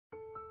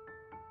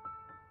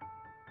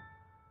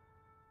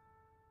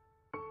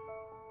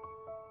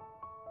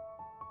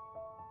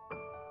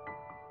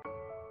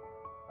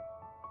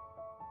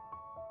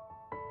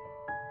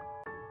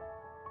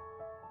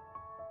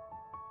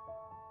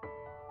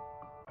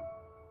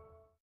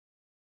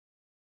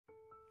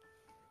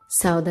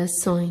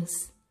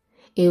Saudações,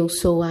 eu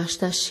sou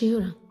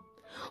Füsschen,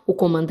 o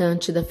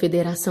comandante da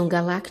Federação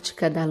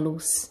Galáctica da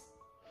Luz.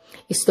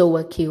 Estou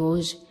aqui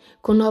hoje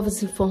com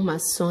novas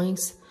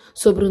informações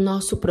sobre o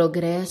nosso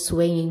progresso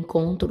em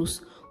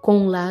encontros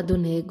com o lado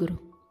negro.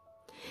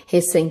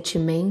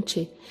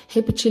 Recentemente,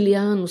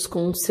 reptilianos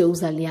com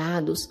seus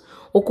aliados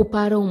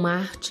ocuparam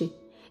Marte,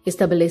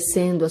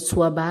 estabelecendo a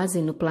sua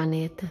base no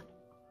planeta.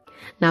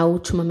 Na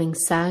última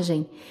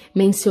mensagem,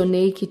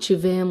 mencionei que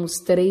tivemos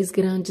 3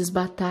 grandes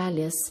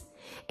batalhas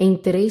em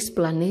 3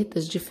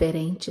 planetas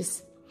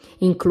diferentes,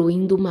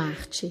 incluindo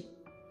Marte.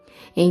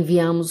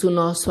 Enviamos o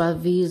nosso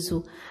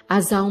aviso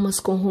às almas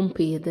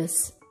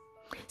corrompidas.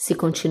 Se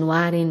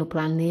continuarem no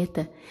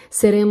planeta,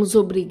 seremos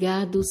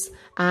obrigados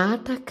a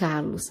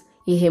atacá-los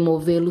e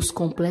removê-los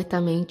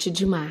completamente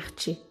de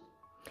Marte.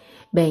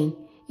 Bem,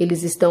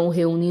 eles estão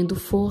reunindo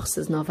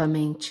forças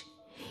novamente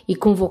e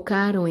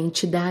convocaram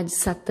entidades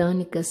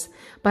satânicas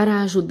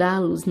para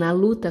ajudá-los na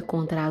luta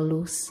contra a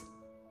luz.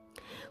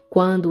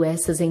 Quando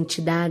essas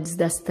entidades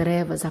das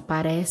trevas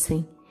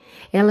aparecem,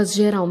 elas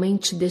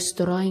geralmente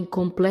destroem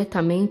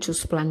completamente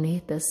os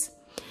planetas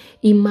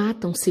e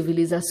matam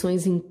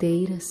civilizações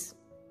inteiras.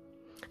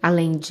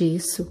 Além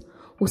disso,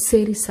 os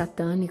seres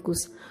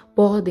satânicos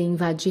podem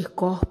invadir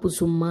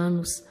corpos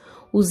humanos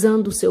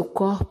usando seus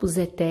corpos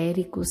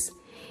etéricos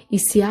e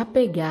se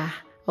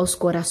apegar aos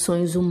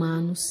corações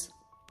humanos.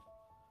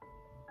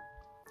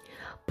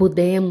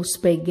 Podemos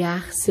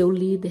pegar seu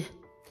líder,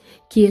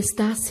 que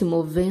está se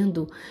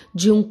movendo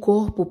de um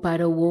corpo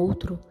para o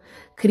outro,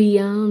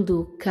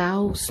 criando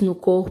caos no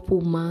corpo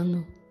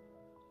humano.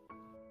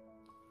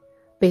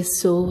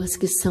 Pessoas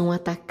que são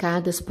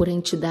atacadas por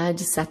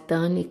entidades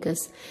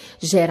satânicas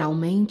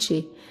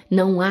geralmente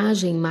não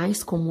agem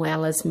mais como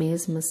elas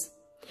mesmas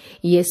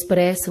e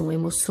expressam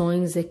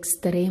emoções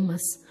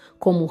extremas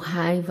como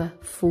raiva,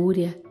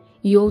 fúria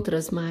e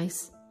outras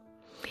mais.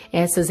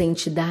 Essas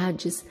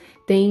entidades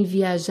têm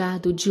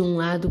viajado de um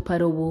lado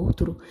para o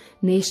outro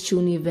neste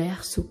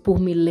universo por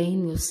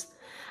milênios,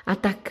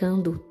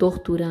 atacando,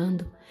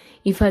 torturando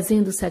e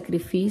fazendo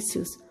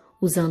sacrifícios,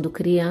 usando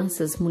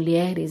crianças,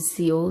 mulheres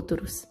e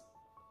outros.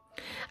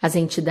 As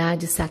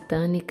entidades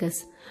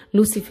satânicas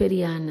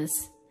luciferianas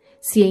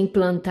se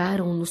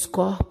implantaram nos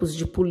corpos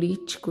de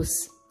políticos,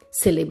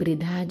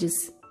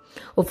 celebridades,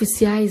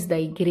 oficiais da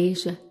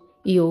igreja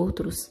e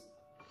outros.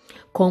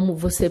 Como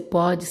você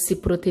pode se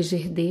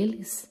proteger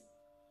deles?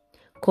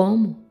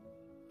 Como?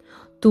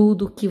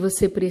 Tudo o que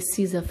você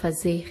precisa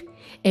fazer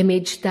é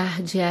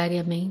meditar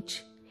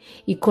diariamente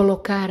e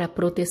colocar a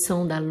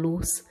proteção da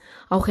luz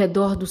ao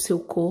redor do seu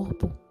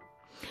corpo.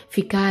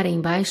 Ficar em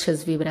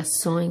baixas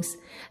vibrações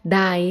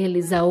dá a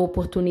eles a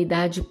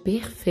oportunidade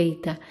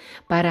perfeita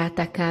para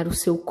atacar o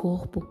seu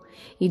corpo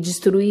e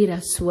destruir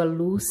a sua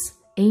luz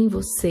em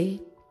você.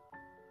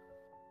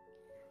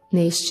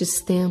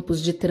 Nestes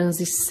tempos de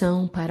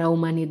transição para a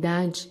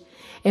humanidade,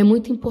 é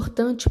muito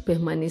importante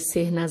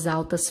permanecer nas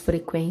altas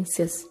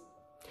frequências.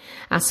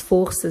 As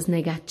forças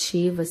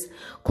negativas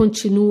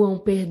continuam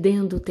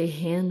perdendo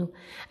terreno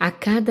a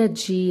cada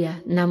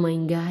dia na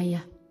Mãe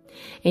Gaia,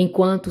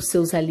 enquanto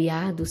seus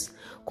aliados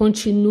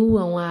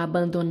continuam a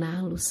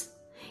abandoná-los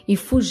e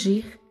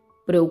fugir,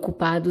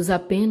 preocupados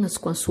apenas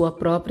com a sua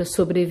própria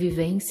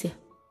sobrevivência.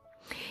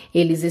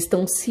 Eles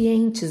estão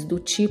cientes do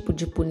tipo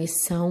de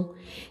punição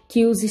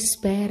que os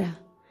espera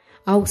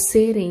ao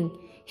serem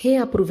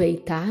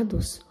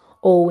reaproveitados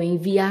ou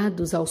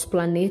enviados aos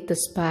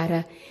planetas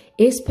para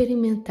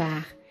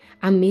experimentar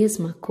a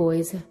mesma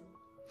coisa,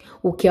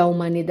 o que a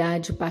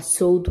humanidade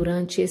passou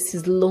durante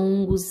esses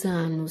longos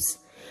anos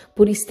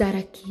por estar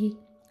aqui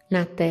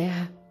na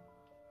Terra.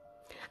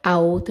 Há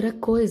outra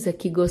coisa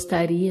que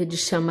gostaria de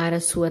chamar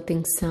a sua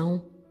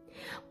atenção.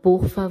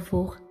 Por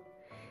favor,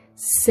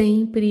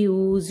 sempre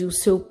use o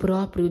seu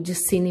próprio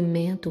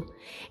discernimento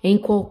em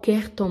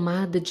qualquer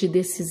tomada de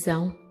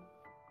decisão.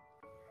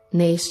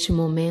 Neste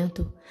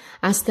momento,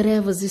 as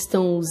trevas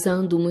estão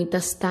usando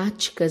muitas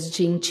táticas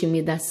de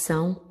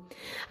intimidação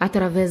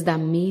através da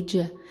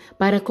mídia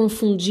para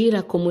confundir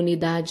a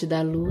comunidade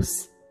da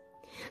luz.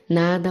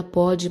 Nada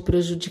pode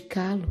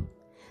prejudicá-lo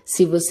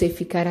se você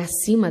ficar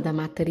acima da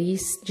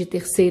matriz de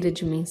terceira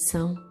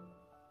dimensão.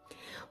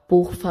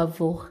 Por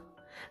favor,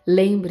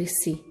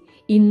 lembre-se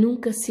e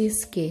nunca se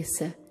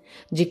esqueça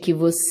de que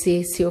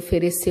você se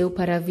ofereceu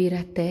para vir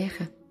à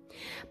Terra,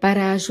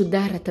 para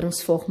ajudar a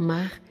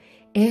transformar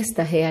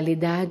esta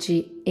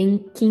realidade em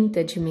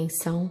 5ª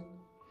dimensão.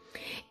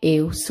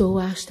 Eu sou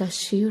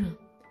Füsschen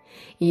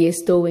e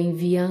estou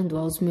enviando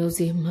aos meus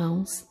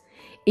irmãos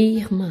e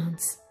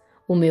irmãs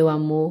o meu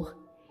amor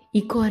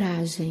e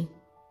coragem.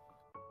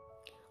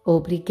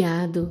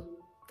 Obrigado.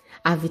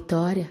 A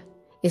vitória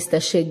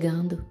está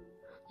chegando.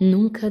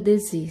 Nunca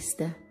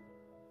desista.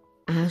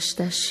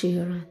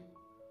 Füsschen.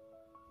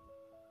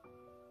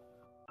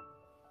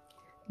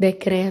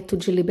 Decreto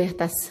de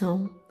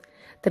libertação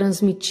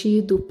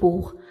transmitido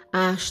por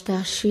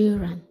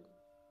Füsschen.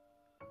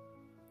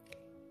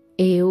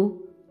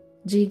 Eu,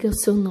 diga o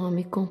seu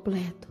nome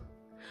completo,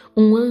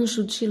 um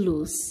anjo de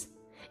luz,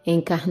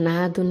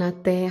 encarnado na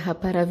Terra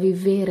para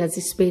viver as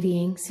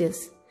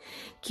experiências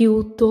que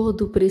o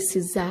todo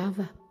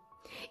precisava.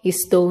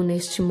 Estou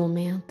neste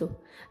momento,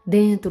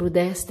 dentro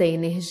desta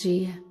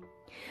energia,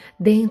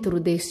 dentro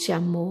deste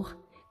amor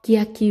que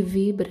aqui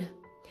vibra,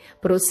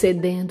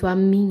 procedendo à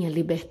minha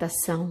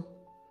libertação.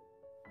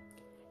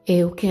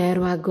 Eu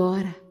quero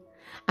agora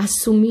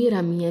assumir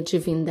a minha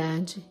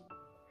divindade.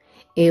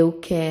 Eu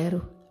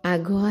quero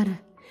agora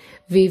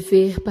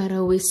viver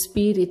para o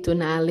Espírito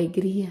na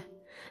alegria,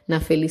 na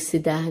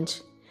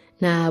felicidade,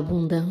 na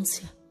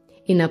abundância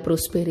e na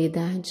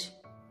prosperidade.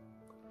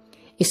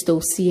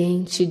 Estou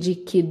ciente de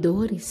que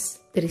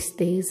dores,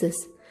 tristezas,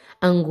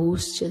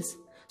 angústias,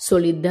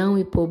 solidão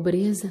e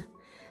pobreza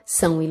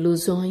são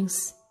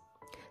ilusões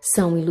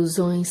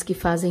que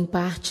fazem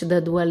parte da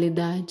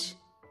dualidade.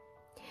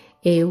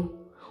 Eu,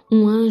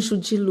 um anjo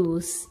de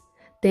luz,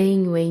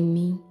 tenho em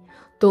mim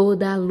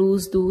toda a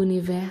luz do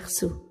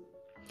universo,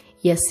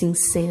 e assim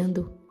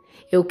sendo,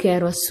 eu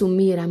quero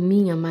assumir a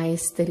minha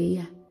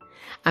maestria,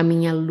 a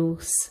minha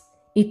luz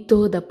e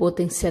toda a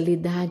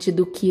potencialidade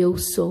do que eu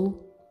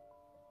sou.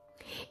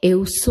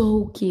 Eu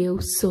sou o que eu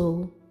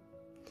sou.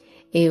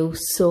 Eu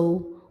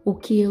sou o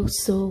que eu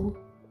sou.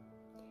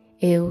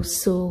 Eu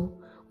sou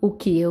o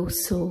que eu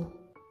sou.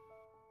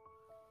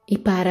 E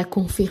para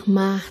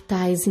confirmar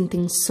tais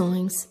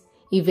intenções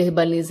e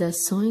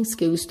verbalizações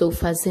que eu estou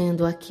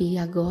fazendo aqui e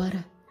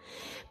agora,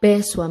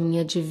 peço à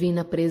minha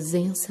divina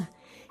presença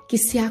que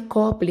se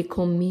acople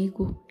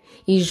comigo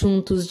e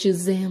juntos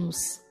dizemos: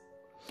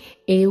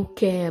 eu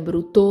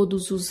quebro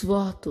todos os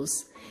votos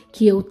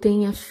que eu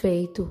tenha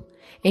feito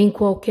em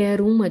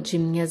qualquer uma de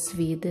minhas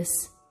vidas,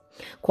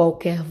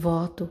 qualquer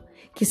voto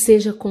que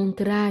seja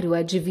contrário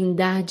à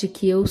divindade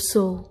que eu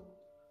sou.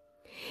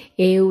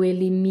 Eu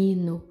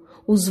elimino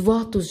os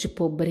votos de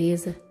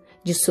pobreza,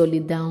 de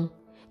solidão,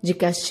 de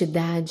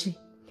castidade,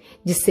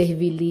 de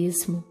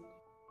servilismo,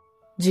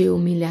 de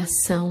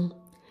humilhação,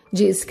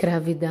 de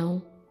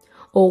escravidão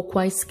ou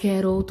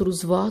quaisquer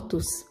outros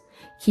votos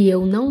que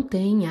eu não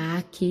tenha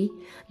aqui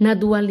na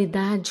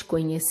dualidade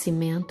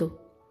conhecimento,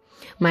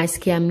 mas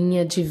que a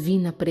minha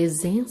divina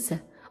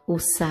presença o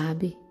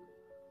sabe.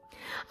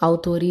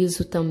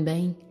 Autorizo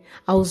também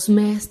aos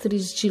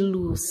mestres de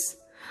luz,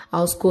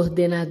 aos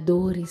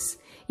coordenadores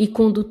e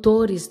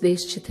condutores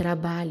deste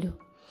trabalho,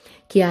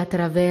 que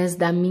através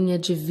da minha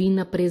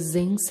divina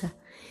presença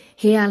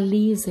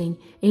realizem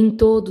em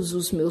todos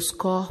os meus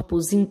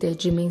corpos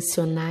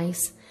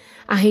interdimensionais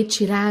a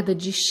retirada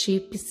de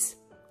chips,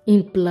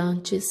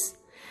 implantes,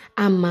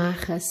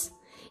 amarras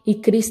e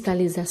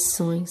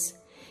cristalizações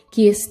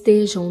que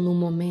estejam no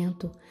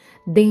momento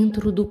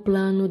dentro do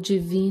plano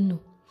divino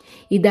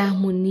e da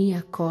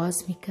harmonia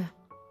cósmica.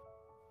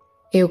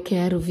 Eu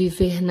quero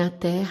viver na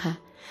Terra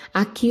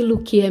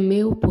aquilo que é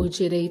meu por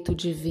direito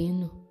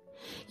divino,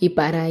 e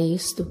para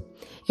isto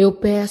eu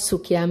peço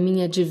que a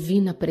minha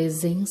divina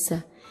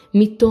presença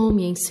me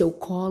tome em seu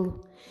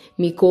colo,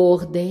 me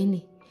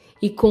coordene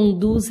e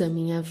conduza a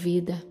minha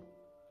vida.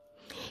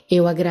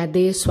 Eu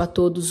agradeço a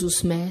todos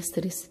os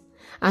mestres,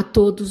 a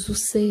todos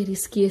os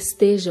seres que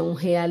estejam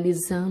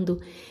realizando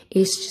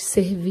este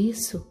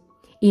serviço,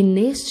 e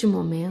neste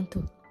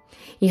momento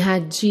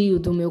irradio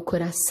do meu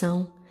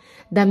coração,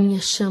 da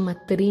minha chama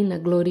trina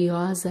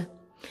gloriosa,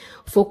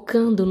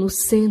 focando no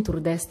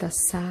centro desta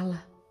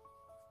sala,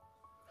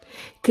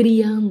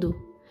 criando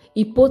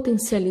e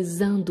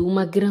potencializando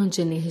uma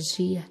grande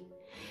energia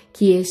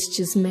que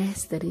estes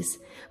mestres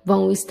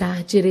vão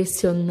estar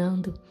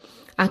direcionando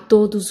a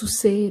todos os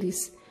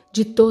seres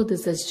de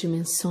todas as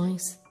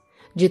dimensões,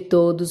 de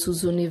todos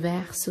os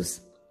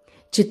universos,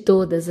 de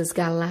todas as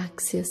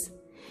galáxias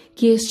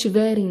que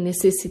estiverem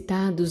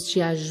necessitados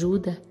de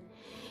ajuda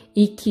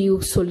e que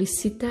o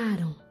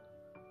solicitaram.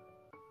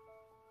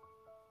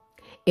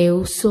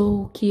 Eu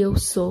sou o que eu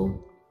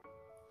sou.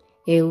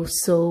 Eu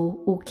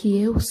sou o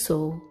que eu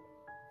sou.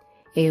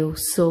 Eu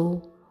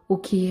sou o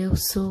que eu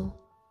sou.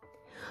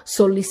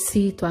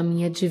 Solicito a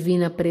minha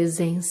divina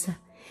presença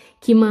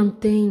que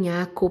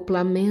mantenha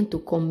acoplamento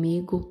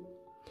comigo,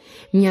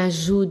 me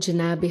ajude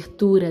na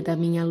abertura da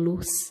minha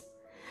luz,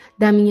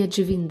 da minha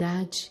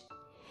divindade,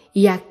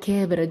 e a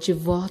quebra de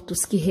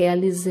votos que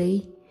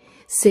realizei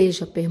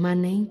seja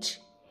permanente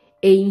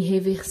e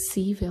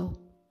irreversível.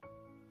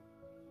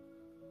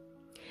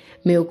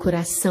 Meu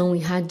coração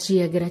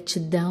irradia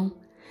gratidão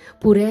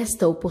por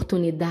esta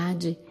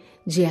oportunidade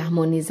de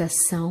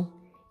harmonização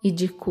e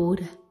de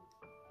cura.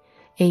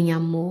 Em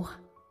amor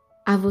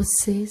a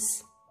vocês,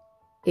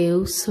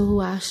 eu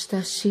sou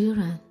Asta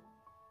Shiran.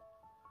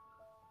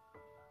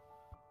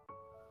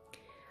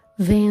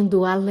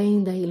 Vendo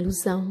além da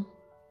ilusão,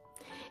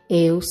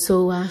 eu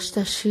sou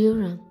Asta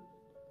Shiran,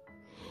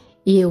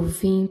 e eu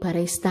vim para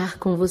estar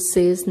com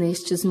vocês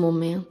nestes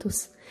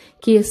momentos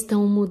que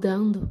estão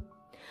mudando,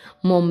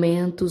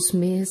 momentos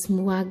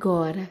mesmo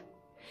agora,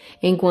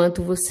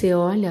 enquanto você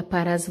olha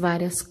para as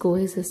várias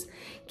coisas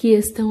que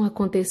estão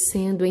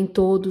acontecendo em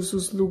todos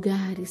os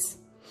lugares,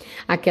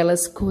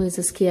 aquelas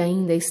coisas que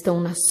ainda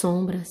estão nas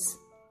sombras,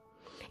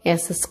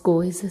 essas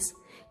coisas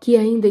que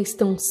ainda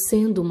estão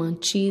sendo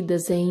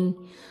mantidas em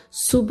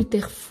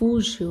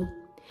subterfúgio,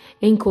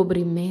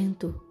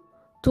 encobrimento,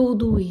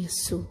 tudo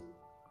isso.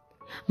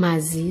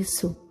 Mas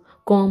isso,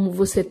 como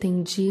você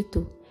tem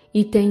dito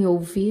e tem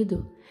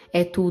ouvido,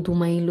 é tudo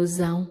uma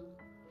ilusão.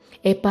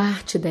 É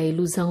parte da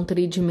ilusão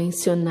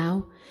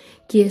tridimensional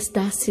que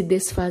está se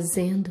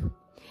desfazendo,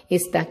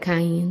 está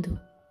caindo.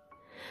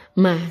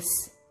 Mas,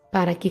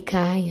 para que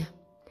caia,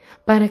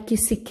 para que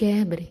se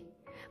quebre,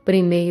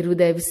 primeiro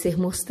deve ser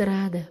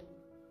mostrada.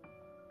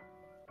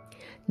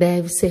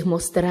 Deve ser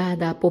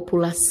mostrada à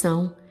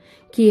população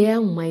que é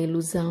uma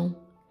ilusão,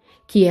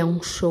 que é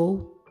um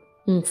show,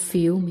 um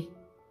filme,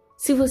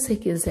 se você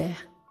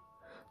quiser.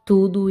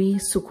 Tudo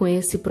isso com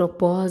esse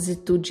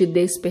propósito de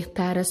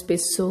despertar as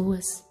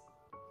pessoas,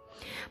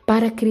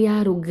 para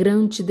criar o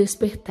grande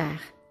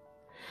despertar.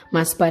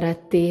 Mas para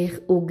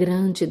ter o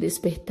grande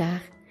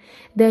despertar,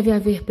 deve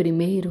haver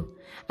primeiro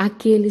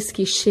aqueles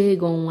que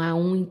chegam a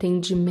um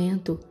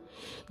entendimento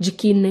de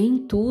que nem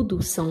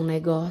tudo são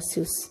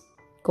negócios,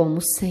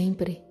 como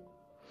sempre.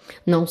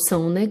 Não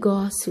são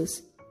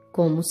negócios,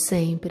 como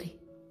sempre.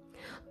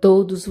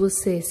 Todos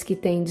vocês que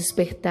têm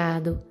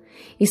despertado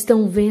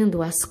estão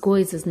vendo as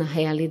coisas na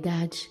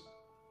realidade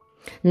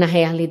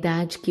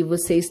que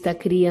você está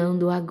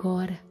criando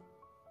agora.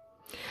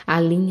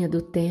 A linha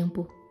do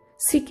tempo,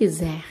 se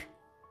quiser,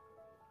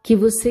 que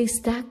você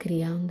está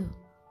criando.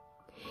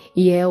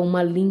 E é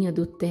uma linha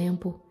do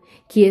tempo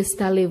que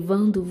está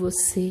levando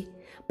você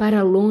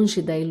para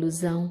longe da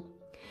ilusão,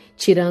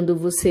 tirando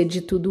você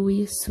de tudo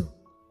isso.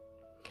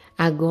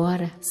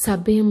 Agora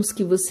sabemos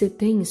que você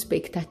tem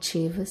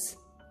expectativas.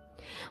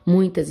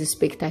 Muitas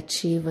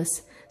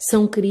expectativas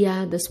são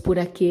criadas por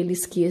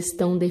aqueles que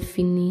estão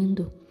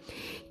definindo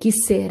que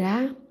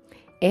será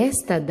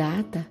esta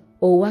data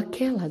ou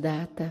aquela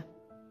data.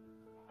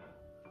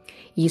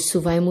 Isso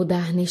vai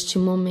mudar neste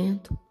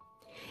momento.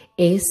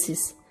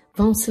 Esses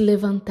vão se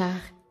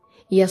levantar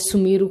e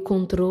assumir o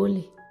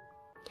controle,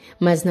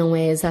 mas não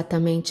é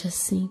exatamente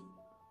assim.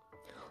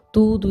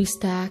 Tudo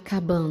está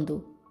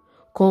acabando,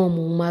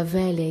 como uma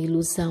velha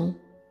ilusão.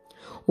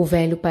 O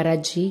velho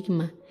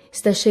paradigma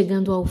está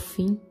chegando ao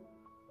fim.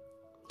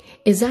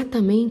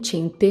 Exatamente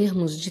em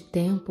termos de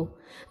tempo,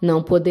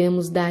 não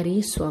podemos dar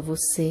isso a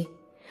você,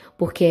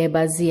 porque é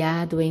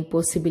baseado em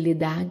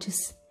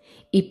possibilidades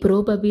e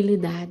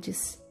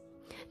probabilidades,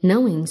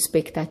 não em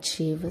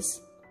expectativas.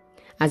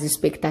 As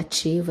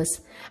expectativas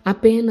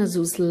apenas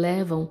os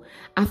levam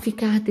a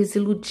ficar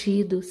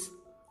desiludidos,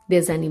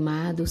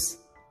 desanimados,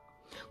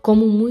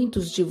 como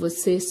muitos de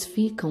vocês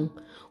ficam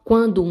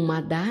quando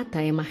uma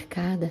data é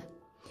marcada.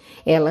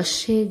 Ela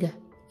chega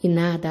e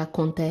nada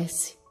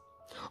acontece,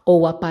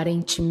 ou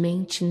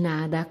aparentemente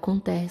nada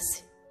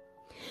acontece.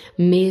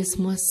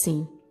 Mesmo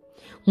assim,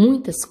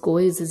 muitas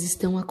coisas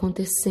estão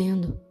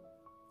acontecendo.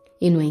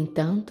 E, no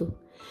entanto,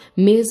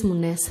 mesmo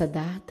nessa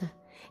data,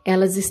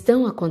 elas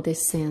estão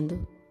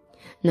acontecendo.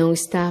 Não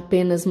está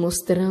apenas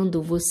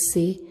mostrando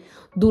você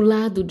do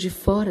lado de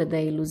fora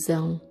da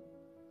ilusão.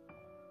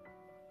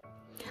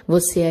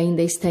 Você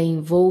ainda está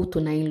envolto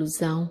na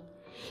ilusão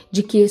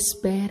de que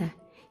espera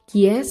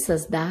que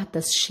essas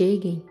datas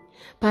cheguem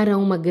para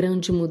uma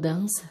grande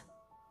mudança.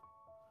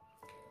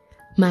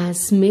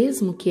 Mas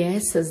mesmo que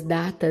essas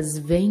datas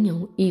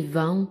venham e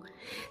vão,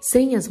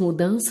 sem as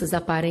mudanças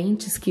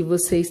aparentes que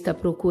você está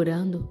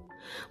procurando,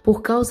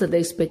 por causa da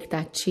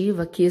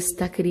expectativa que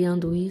está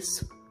criando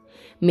isso,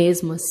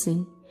 mesmo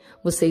assim,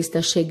 você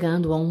está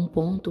chegando a um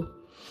ponto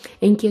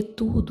em que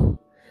tudo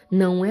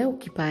não é o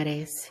que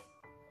parece.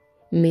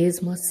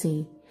 Mesmo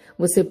assim,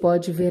 você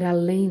pode ver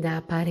além da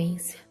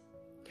aparência.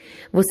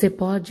 Você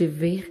pode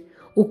ver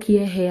o que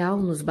é real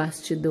nos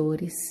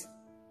bastidores.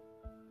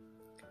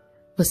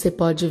 Você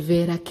pode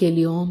ver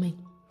aquele homem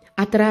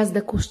atrás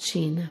da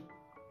cortina,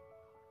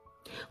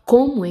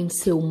 como em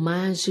seu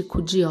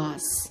mágico de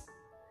Oz,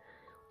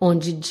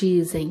 onde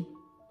dizem: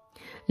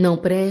 não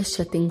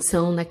preste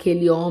atenção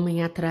naquele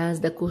homem atrás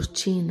da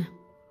cortina,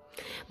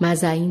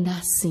 mas ainda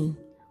assim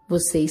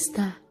você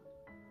está.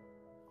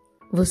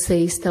 Você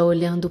está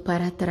olhando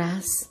para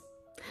trás,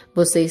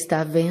 você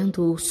está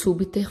vendo o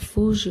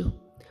subterfúgio,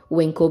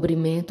 o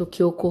encobrimento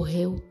que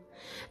ocorreu,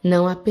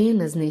 não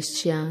apenas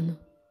neste ano,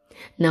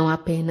 não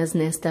apenas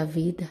nesta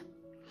vida,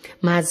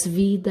 mas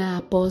vida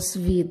após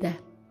vida.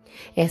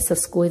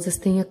 Essas coisas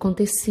têm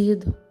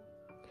acontecido.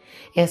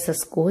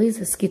 Essas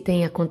coisas que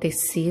têm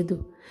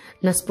acontecido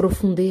nas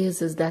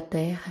profundezas da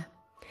terra,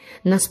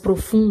 nas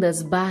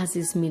profundas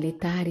bases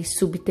militares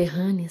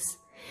subterrâneas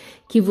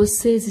que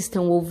vocês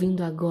estão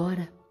ouvindo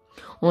agora,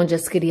 onde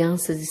as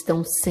crianças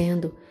estão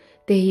sendo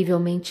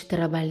terrivelmente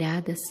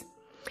trabalhadas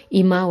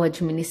e mal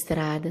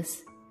administradas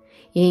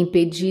e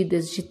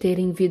impedidas de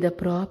terem vida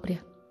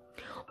própria,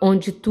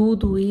 onde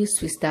tudo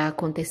isso está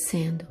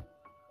acontecendo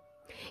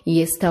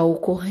e está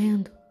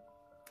ocorrendo,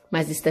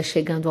 mas está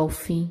chegando ao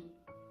fim.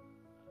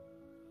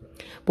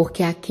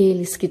 Porque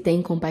aqueles que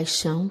têm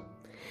compaixão,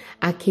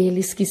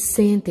 aqueles que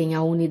sentem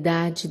a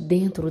unidade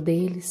dentro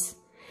deles,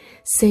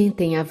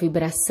 sentem a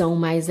vibração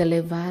mais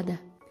elevada,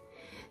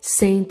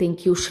 sentem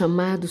que o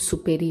chamado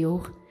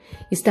superior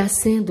está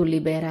sendo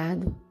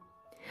liberado,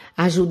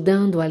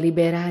 ajudando a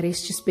liberar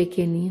estes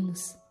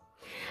pequeninos,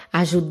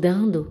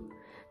 ajudando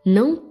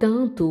não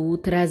tanto o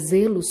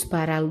trazê-los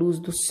para a luz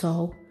do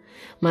sol,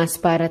 mas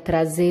para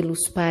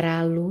trazê-los para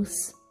a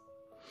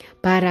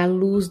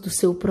luz do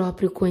seu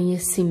próprio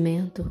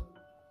conhecimento.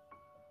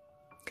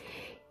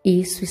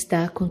 Isso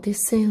está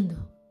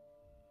acontecendo,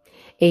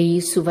 e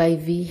isso vai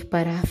vir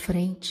para a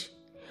frente,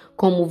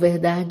 como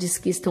verdades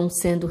que estão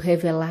sendo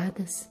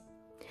reveladas,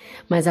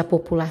 mas a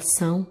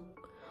população,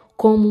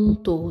 como um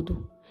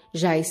todo,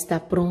 já está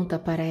pronta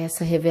para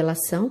essa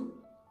revelação?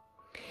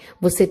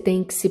 Você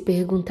tem que se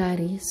perguntar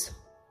isso,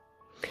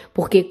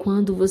 porque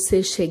quando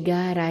você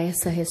chegar a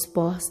essa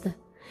resposta,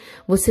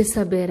 você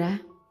saberá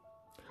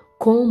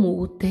como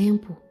o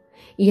tempo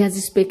e as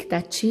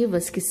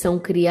expectativas que são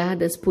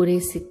criadas por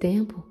esse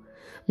tempo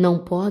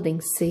não podem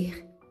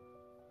ser.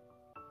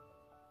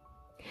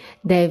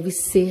 Deve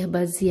ser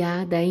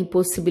baseada em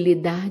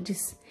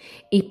possibilidades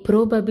e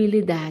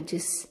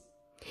probabilidades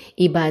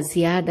e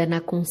baseada na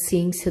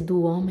consciência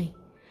do homem,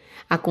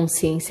 a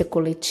consciência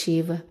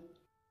coletiva.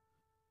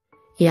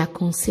 E a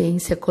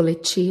consciência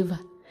coletiva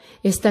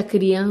está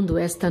criando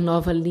esta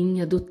nova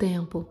linha do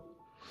tempo.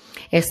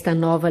 Esta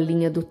nova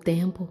linha do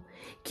tempo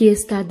que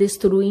está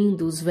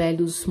destruindo os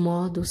velhos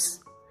modos,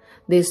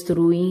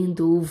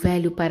 destruindo o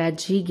velho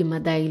paradigma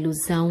da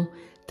ilusão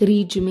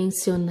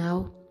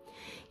tridimensional,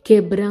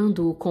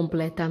 quebrando-o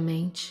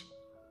completamente.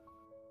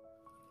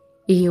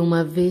 E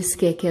uma vez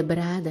que é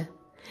quebrada,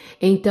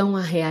 então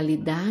a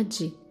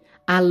realidade,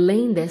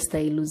 além desta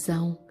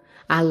ilusão,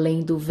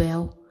 além do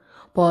véu,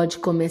 pode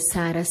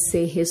começar a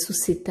ser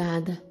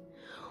ressuscitada,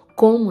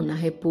 como na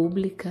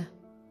República,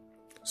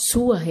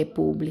 sua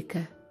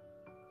República,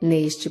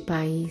 neste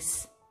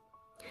país,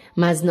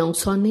 mas não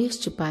só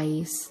neste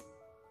país,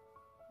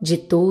 de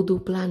todo o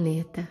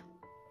planeta.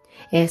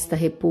 Esta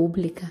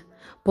República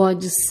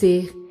pode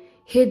ser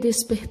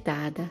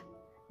redespertada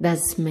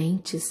das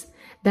mentes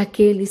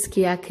daqueles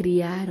que a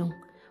criaram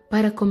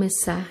para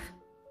começar.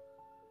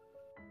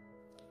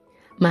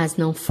 Mas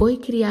não foi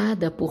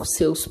criada por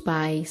seus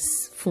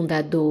pais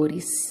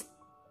fundadores,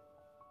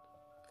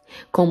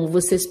 como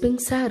vocês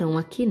pensaram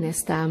aqui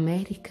nesta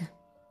América.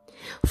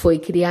 Foi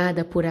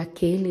criada por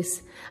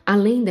aqueles,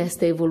 além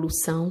desta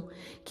evolução,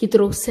 que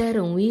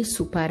trouxeram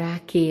isso para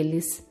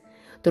aqueles,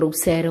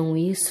 trouxeram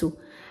isso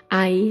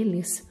a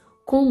eles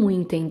como um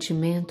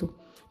entendimento,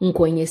 um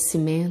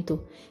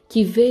conhecimento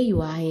que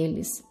veio a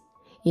eles,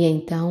 e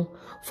então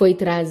foi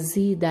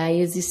trazida à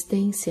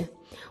existência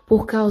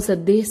por causa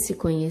desse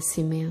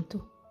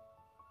conhecimento.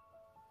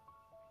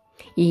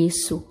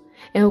 Isso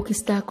é o que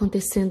está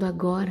acontecendo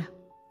agora.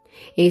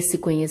 Esse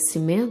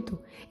conhecimento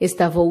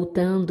está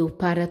voltando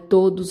para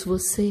todos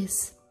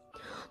vocês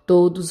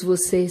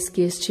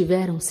que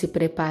estiveram se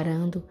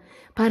preparando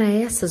para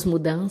essas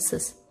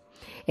mudanças,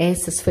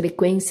 essas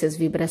frequências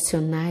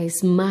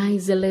vibracionais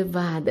mais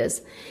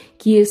elevadas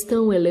que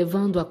estão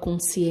elevando a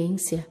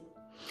consciência,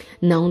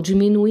 não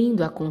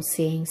diminuindo a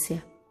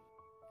consciência.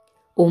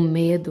 O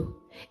medo,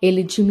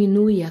 ele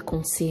diminui a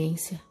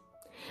consciência,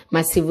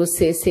 mas se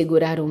você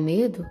segurar o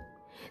medo,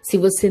 se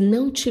você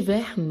não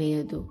tiver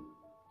medo,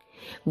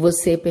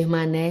 você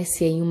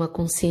permanece em uma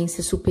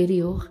consciência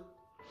superior.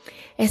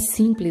 É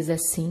simples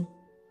assim.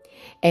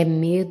 É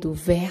medo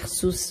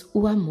versus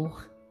o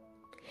amor.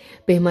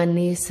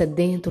 Permaneça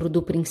dentro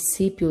do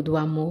princípio do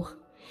amor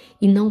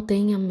e não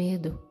tenha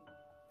medo.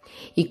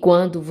 E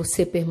quando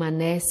você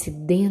permanece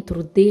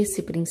dentro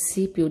desse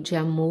princípio de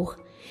amor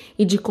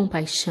e de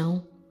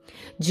compaixão,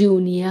 de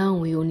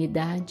união e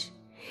unidade,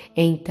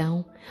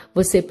 então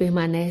você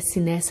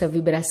permanece nessa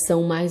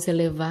vibração mais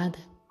elevada.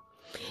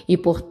 E,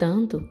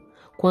 portanto,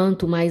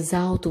 quanto mais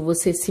alto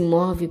você se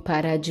move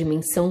para a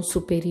dimensão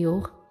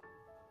superior,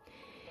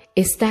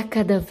 está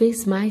cada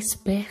vez mais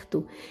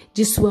perto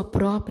de sua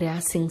própria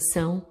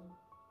ascensão.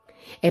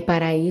 É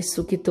para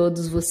isso que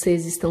todos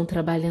vocês estão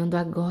trabalhando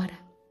agora.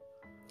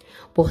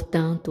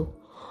 Portanto,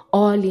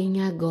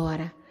 olhem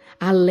agora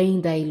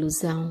além da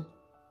ilusão.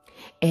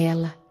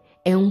 Ela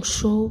é um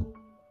show.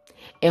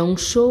 É um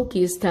show que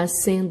está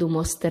sendo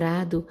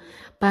mostrado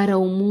para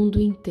o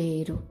mundo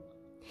inteiro.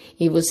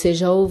 E você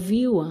já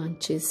ouviu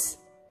antes.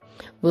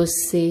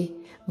 Você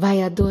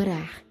vai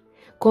adorar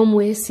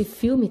como esse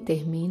filme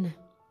termina,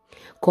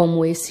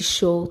 como esse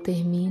show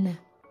termina.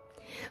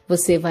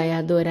 Você vai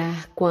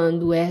adorar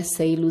quando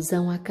essa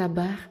ilusão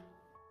acabar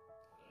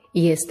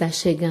e está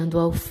chegando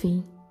ao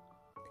fim.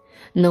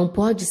 Não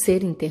pode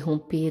ser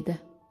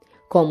interrompida,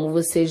 como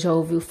você já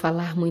ouviu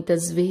falar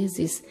muitas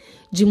vezes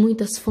de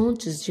muitas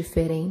fontes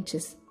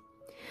diferentes.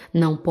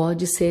 Não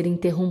pode ser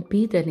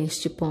interrompida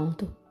neste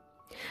ponto.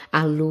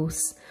 A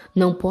luz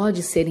não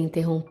pode ser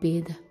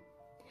interrompida.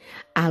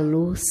 A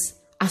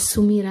luz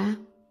assumirá,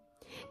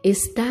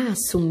 está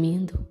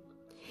assumindo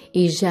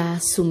e já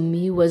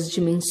assumiu as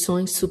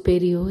dimensões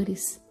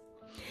superiores,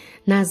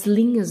 nas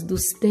linhas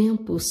dos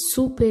tempos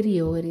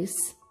superiores.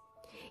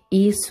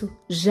 Isso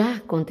já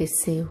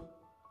aconteceu.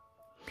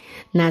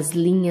 Nas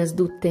linhas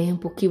do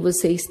tempo que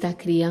você está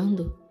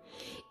criando,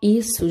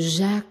 Isso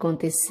já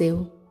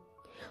aconteceu.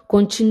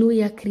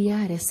 Continue a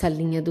criar essa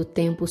linha do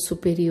tempo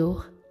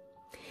superior.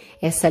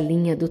 Essa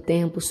linha do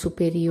tempo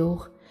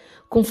superior,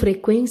 com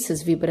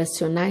frequências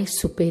vibracionais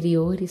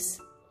superiores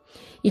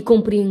e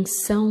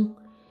compreensão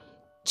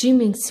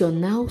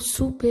dimensional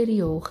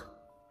superior.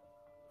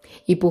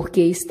 E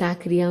porque está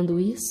criando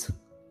isso,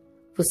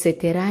 você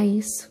terá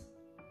isso.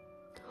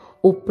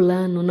 O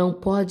plano não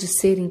pode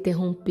ser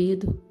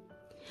interrompido.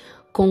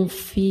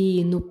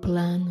 Confie no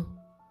plano.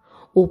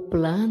 O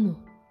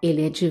plano,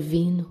 ele é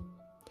divino.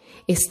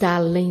 Está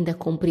além da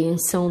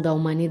compreensão da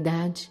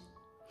humanidade.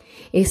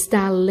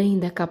 Está além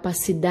da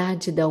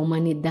capacidade da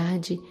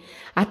humanidade,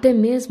 até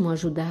mesmo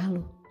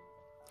ajudá-lo.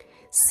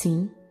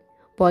 Sim,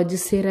 pode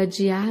ser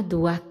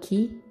adiado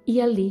aqui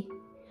e ali,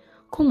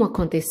 como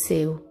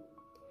aconteceu,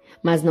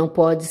 mas não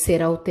pode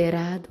ser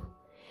alterado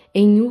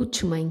em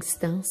última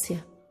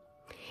instância.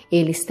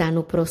 Ele está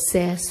no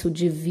processo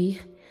de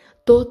vir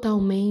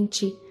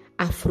totalmente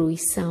à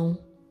fruição.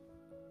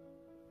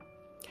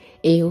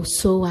 Eu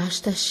sou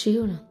Asta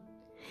Shira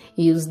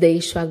e os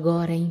deixo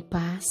agora em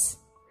paz,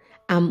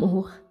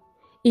 amor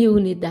e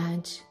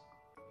unidade.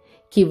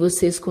 Que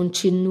vocês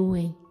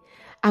continuem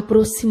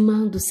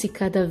aproximando-se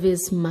cada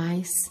vez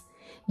mais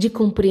de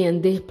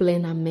compreender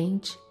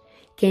plenamente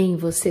quem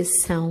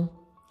vocês são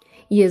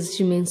e as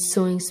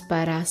dimensões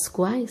para as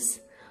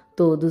quais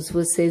todos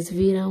vocês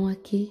virão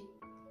aqui.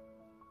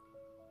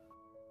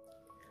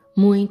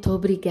 Muito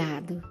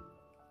obrigado.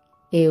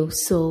 Eu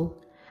sou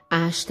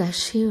Asta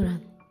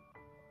Shira.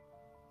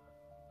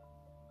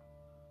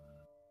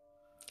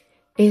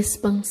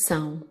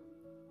 Expansão.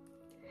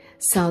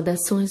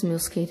 Saudações,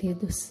 meus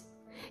queridos.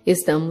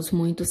 Estamos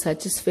muito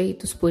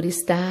satisfeitos por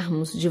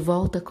estarmos de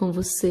volta com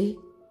você,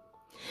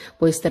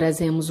 pois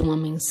trazemos uma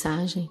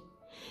mensagem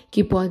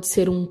que pode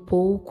ser um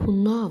pouco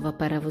nova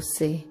para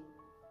você.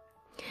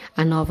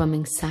 A nova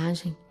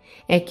mensagem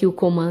é que o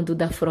comando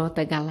da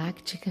Frota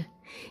Galáctica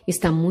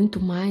está muito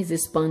mais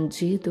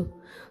expandido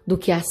do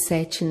que as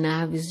 7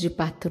 naves de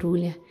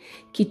patrulha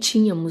que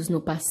tínhamos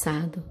no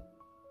passado.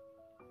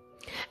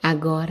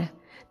 Agora,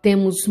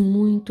 temos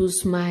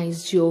muitos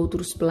mais de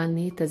outros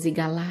planetas e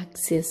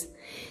galáxias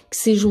que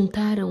se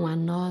juntaram a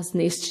nós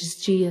nestes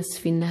dias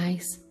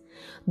finais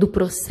do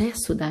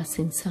processo da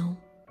ascensão.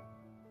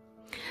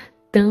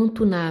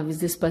 Tanto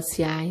naves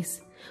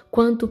espaciais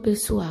quanto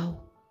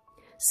pessoal.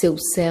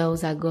 Seus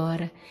céus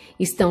agora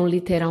estão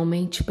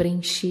literalmente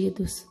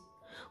preenchidos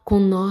com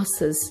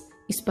nossas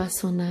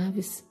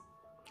espaçonaves.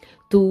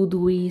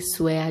 Tudo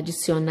isso é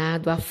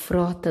adicionado à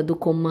frota do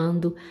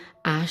comando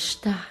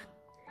Ashtar,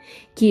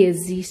 que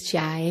existe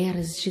há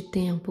eras de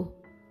tempo.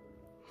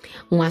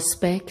 Um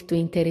aspecto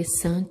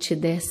interessante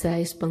dessa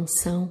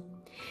expansão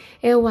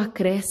é o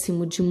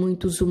acréscimo de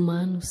muitos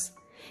humanos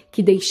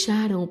que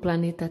deixaram o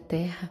planeta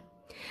Terra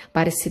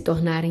para se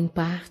tornarem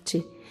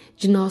parte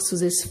de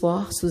nossos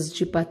esforços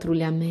de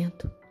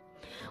patrulhamento.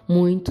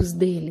 Muitos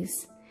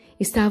deles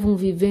estavam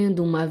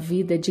vivendo uma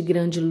vida de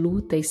grande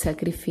luta e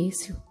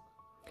sacrifício,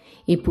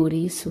 e por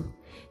isso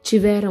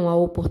tiveram a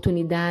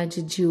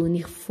oportunidade de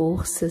unir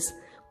forças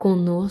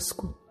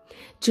conosco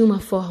de uma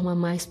forma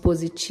mais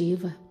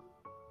positiva,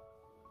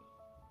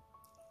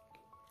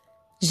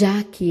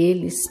 já que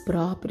eles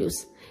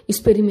próprios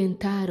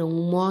experimentaram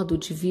um modo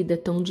de vida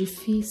tão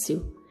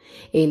difícil.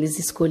 Eles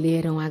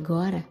escolheram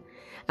agora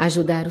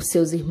ajudar os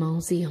seus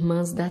irmãos e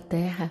irmãs da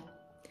Terra,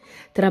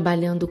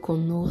 trabalhando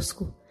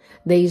conosco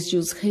desde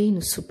os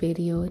reinos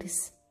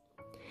superiores.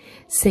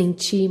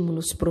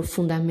 Sentimos-nos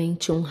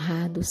profundamente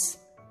honrados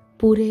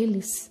por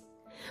eles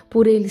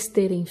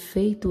terem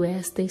feito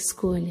esta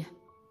escolha,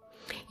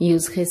 e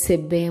os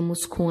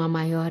recebemos com a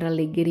maior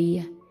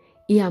alegria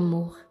e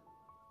amor.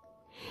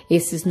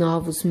 Esses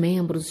novos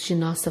membros de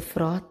nossa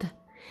frota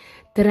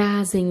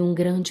trazem um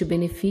grande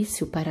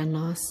benefício para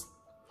nós,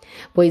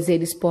 pois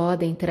eles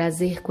podem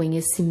trazer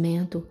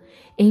conhecimento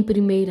em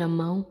primeira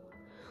mão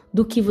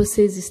do que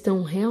vocês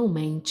estão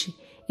realmente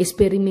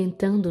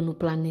experimentando no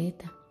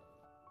planeta.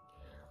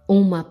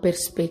 Uma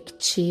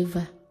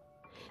perspectiva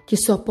que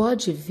só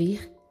pode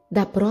vir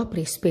da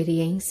própria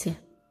experiência.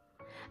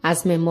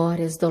 As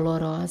memórias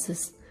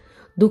dolorosas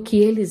do que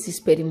eles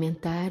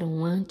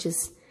experimentaram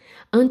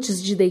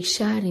antes de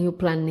deixarem o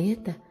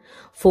planeta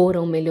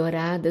foram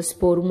melhoradas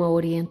por uma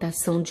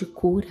orientação de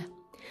cura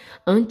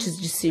antes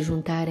de se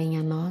juntarem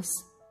a nós.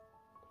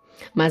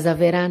 Mas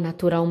haverá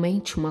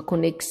naturalmente uma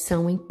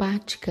conexão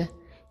empática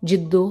de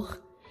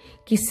dor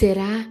que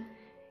será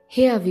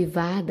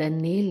reavivada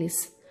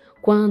neles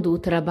quando o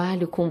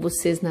trabalho com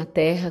vocês na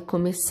Terra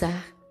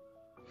começar.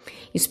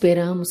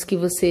 Esperamos que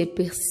você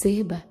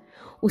perceba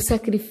o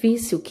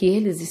sacrifício que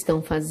eles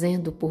estão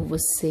fazendo por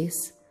vocês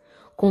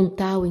com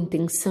tal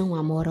intenção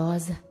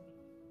amorosa.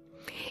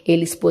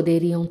 Eles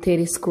poderiam ter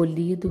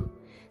escolhido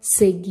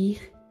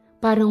seguir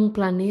para um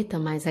planeta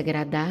mais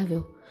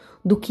agradável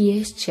do que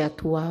este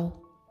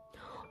atual,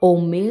 ou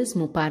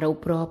mesmo para o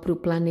próprio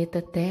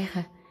planeta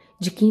Terra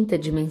de 5ª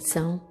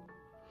dimensão,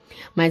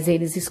 mas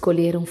eles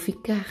escolheram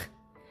ficar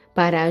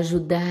para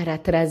ajudar a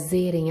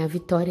trazerem a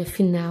vitória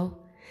final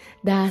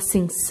da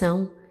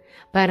ascensão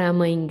para a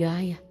Mãe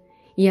Gaia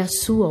e a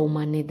sua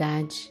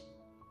humanidade.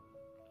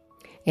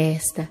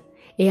 Esta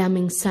é a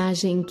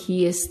mensagem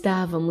que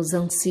estávamos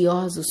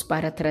ansiosos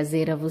para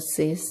trazer a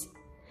vocês,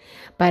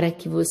 para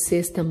que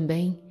vocês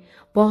também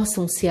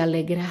possam se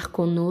alegrar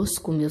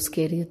conosco, meus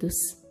queridos.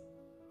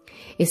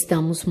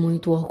 Estamos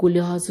muito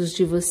orgulhosos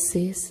de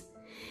vocês,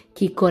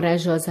 que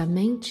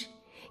corajosamente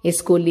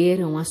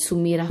escolheram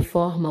assumir a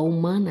forma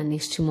humana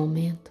neste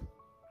momento,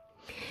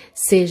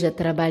 seja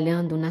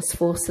trabalhando nas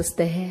forças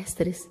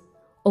terrestres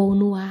ou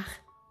no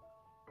ar.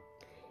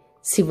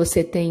 Se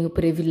você tem o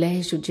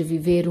privilégio de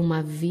viver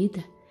uma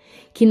vida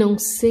que não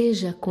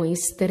seja com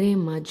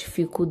extrema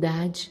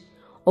dificuldade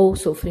ou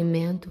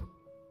sofrimento,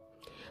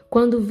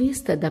 quando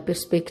vista da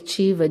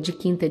perspectiva de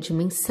quinta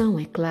dimensão,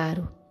 é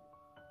claro,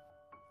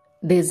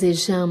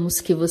 desejamos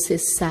que você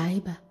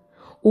saiba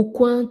o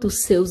quanto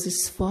seus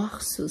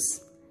esforços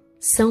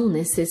são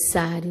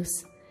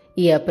necessários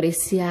e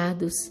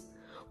apreciados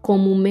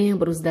como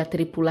membros da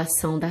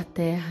tripulação da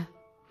Terra.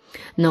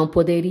 Não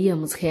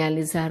poderíamos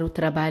realizar o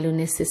trabalho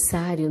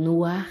necessário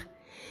no ar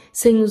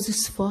sem os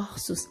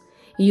esforços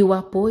e o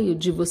apoio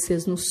de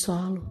vocês no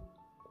solo.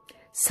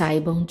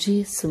 Saibam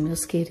disso,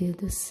 meus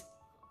queridos.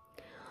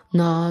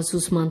 Nós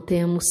os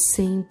mantemos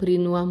sempre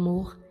no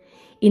amor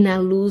e na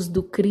luz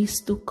do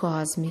Cristo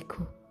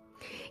cósmico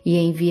e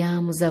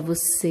enviamos a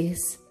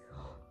vocês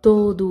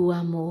todo o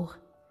amor,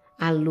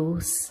 a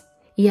luz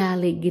e a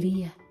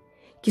alegria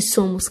que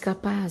somos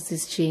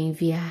capazes de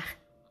enviar.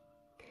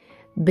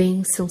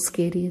 Bênçãos,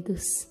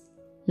 queridos.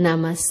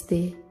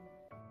 Namastê.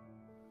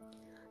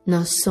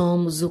 Nós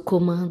somos o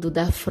comando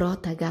da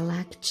Frota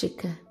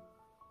Galáctica.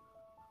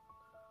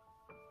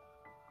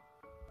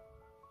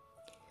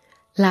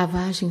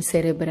 Lavagem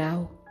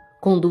cerebral,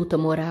 conduta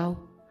moral,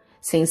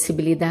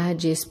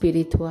 sensibilidade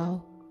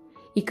espiritual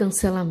e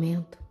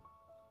cancelamento.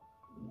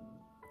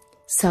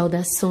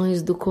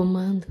 Saudações do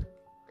comando.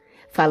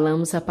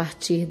 Falamos a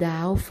partir da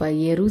Alfa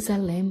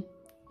Jerusalém,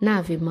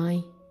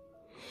 nave-mãe.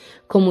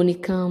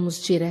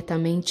 Comunicamos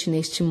diretamente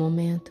neste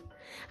momento,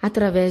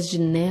 através de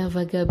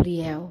Neva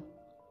Gabriel.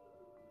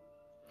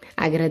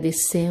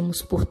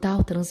 Agradecemos por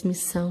tal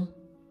transmissão.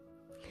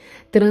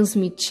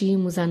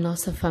 Transmitimos à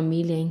nossa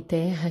família em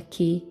terra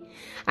que,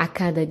 a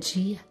cada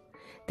dia,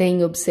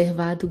 tem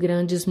observado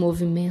grandes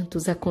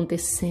movimentos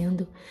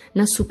acontecendo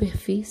na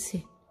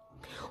superfície,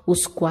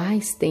 os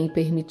quais têm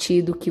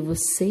permitido que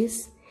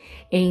vocês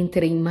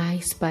entrem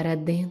mais para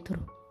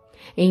dentro,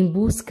 em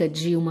busca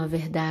de uma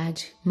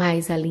verdade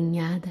mais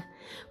alinhada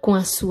com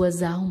as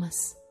suas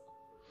almas.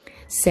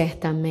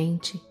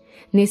 Certamente,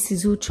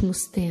 nesses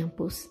últimos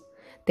tempos,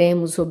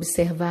 temos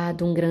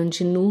observado um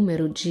grande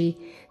número de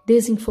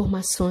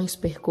desinformações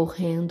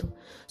percorrendo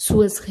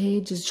suas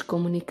redes de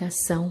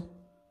comunicação.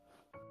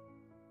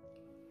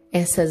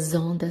 Essas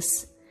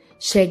ondas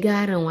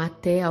chegaram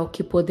até ao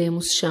que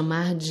podemos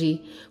chamar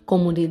de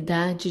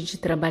comunidade de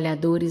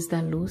trabalhadores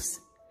da luz,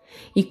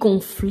 e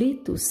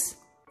conflitos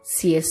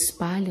se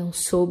espalham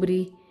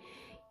sobre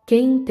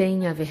quem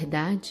tem a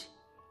verdade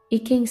e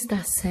quem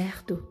está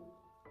certo.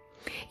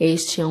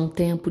 Este é um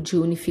tempo de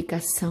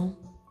unificação,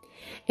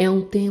 é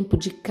um tempo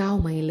de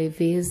calma e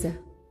leveza,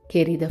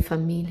 querida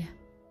família.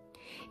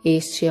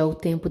 Este é o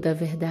tempo da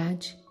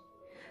verdade,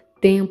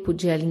 tempo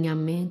de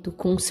alinhamento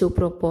com o seu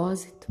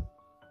propósito,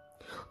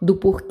 do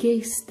porquê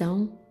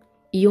estão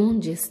e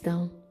onde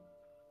estão.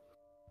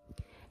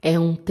 É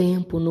um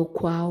tempo no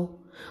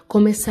qual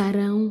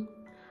começarão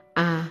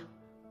a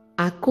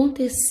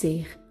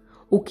acontecer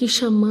o que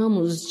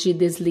chamamos de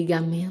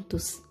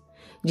desligamentos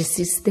de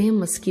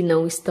sistemas que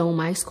não estão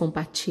mais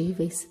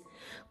compatíveis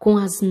com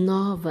as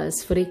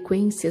novas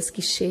frequências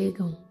que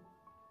chegam.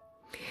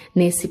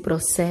 Nesse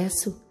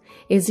processo,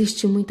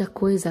 existe muita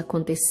coisa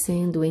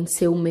acontecendo em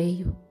seu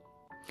meio.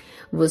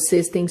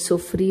 Vocês têm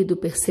sofrido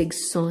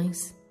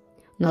perseguições,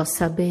 nós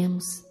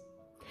sabemos,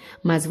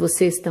 mas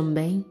vocês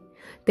também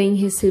têm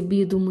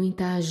recebido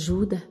muita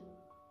ajuda.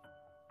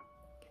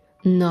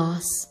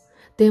 Nós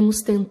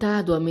temos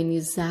tentado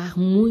amenizar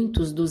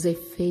muitos dos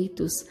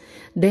efeitos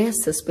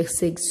dessas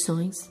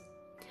perseguições,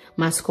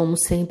 mas como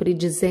sempre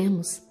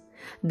dizemos,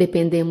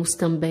 dependemos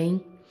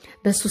também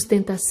da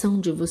sustentação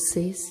de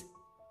vocês.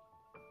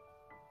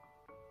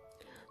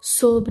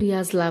 Sobre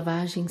as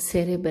lavagens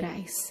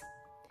cerebrais.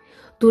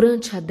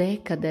 Durante a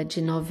década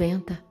de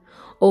 90,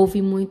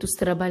 houve muitos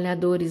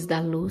trabalhadores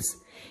da luz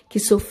que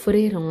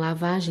sofreram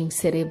lavagem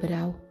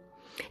cerebral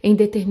em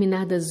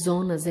determinadas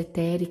zonas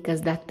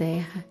etéricas da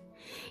Terra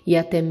e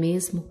até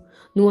mesmo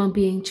no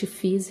ambiente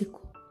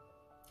físico.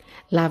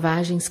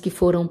 Lavagens que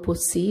foram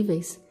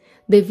possíveis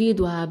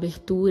devido à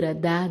abertura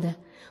dada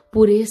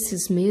por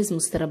esses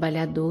mesmos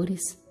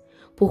trabalhadores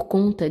por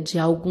conta de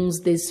alguns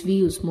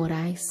desvios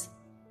morais.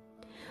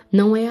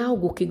 Não é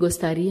algo que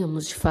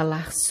gostaríamos de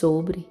falar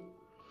sobre,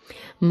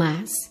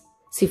 mas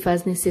se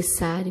faz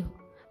necessário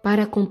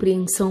para a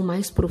compreensão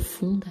mais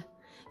profunda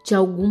de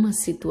algumas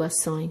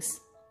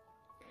situações.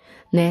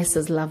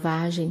 Nessas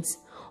lavagens,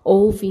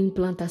 houve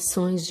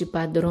implantações de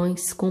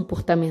padrões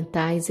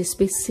comportamentais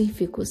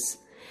específicos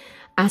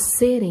a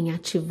serem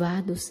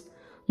ativados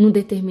num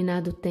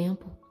determinado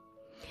tempo,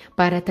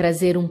 para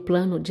trazer um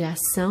plano de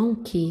ação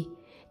que,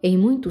 em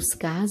muitos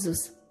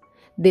casos,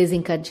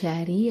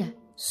 desencadearia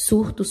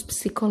surtos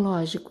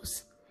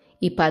psicológicos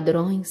e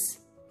padrões,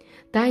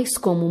 tais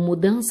como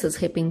mudanças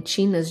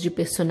repentinas de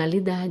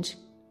personalidade.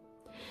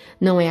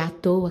 Não é à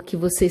toa que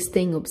vocês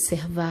têm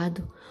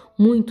observado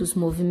muitos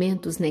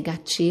movimentos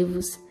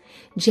negativos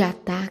de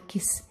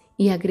ataques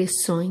e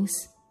agressões,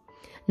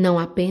 não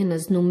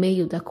apenas no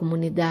meio da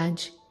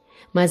comunidade,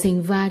 mas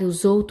em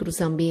vários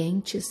outros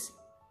ambientes.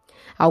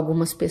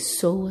 Algumas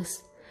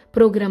pessoas,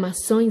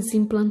 programações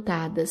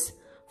implantadas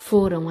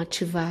foram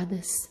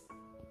ativadas.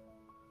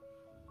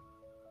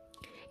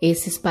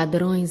 Esses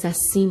padrões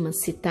acima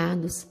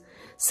citados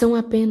são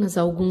apenas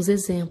alguns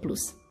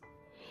exemplos.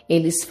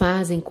 Eles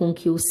fazem com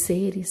que os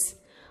seres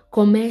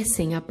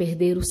comecem a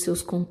perder os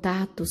seus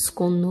contatos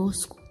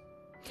conosco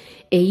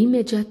e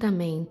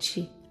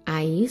imediatamente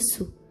a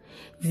isso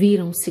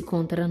viram-se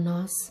contra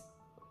nós,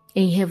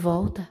 em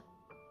revolta.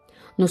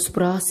 Nos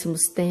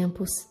próximos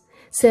tempos,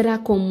 será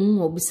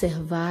comum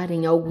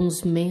observarem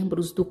alguns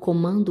membros do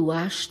comando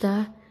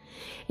Ashtar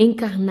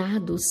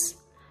encarnados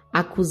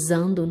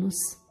acusando-nos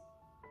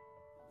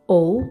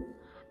ou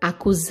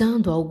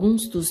acusando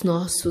alguns dos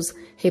nossos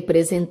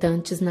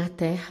representantes na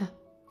Terra,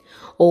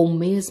 ou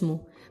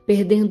mesmo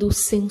perdendo o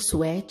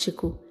senso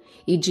ético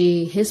e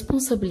de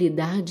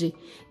responsabilidade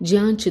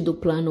diante do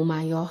plano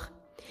maior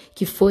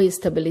que foi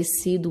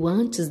estabelecido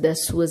antes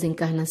das suas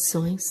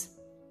encarnações.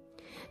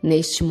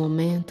 Neste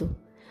momento,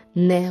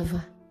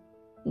 Neva,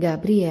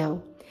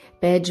 Gabriel,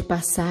 pede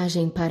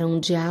passagem para um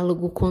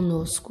diálogo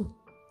conosco.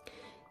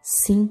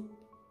 Sim,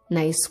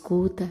 na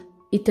escuta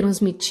e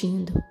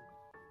transmitindo.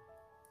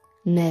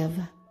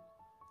 Neva,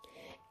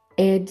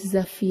 é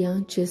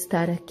desafiante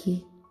estar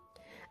aqui,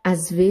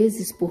 às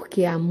vezes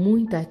porque há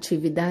muita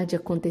atividade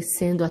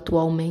acontecendo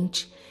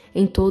atualmente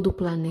em todo o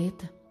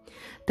planeta,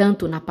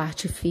 tanto na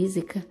parte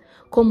física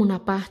como na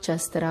parte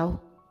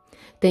astral.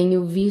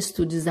 Tenho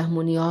visto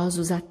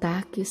desarmoniosos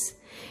ataques,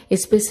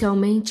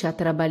 especialmente a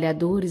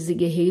trabalhadores e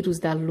guerreiros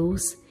da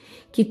luz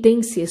que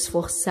têm se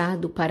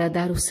esforçado para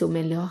dar o seu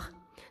melhor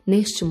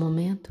neste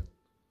momento.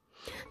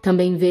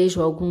 Também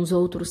vejo alguns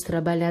outros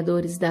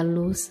trabalhadores da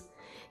luz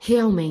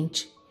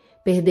realmente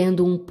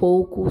perdendo um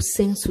pouco o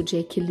senso de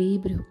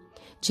equilíbrio,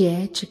 de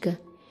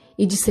ética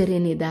e de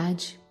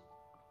serenidade.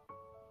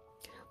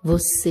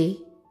 Você,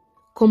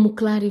 como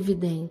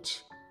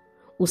clarividente,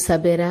 o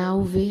saberá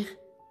ao ver,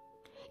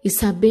 e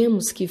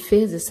sabemos que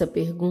fez essa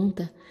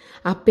pergunta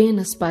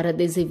apenas para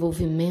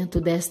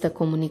desenvolvimento desta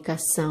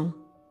comunicação.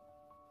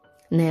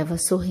 Neva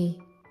sorri.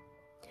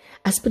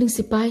 As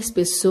principais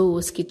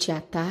pessoas que te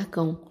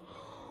atacam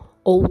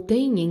ou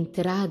têm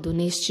entrado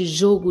neste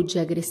jogo de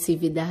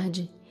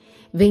agressividade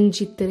vêm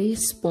de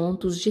 3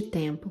 pontos de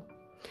tempo,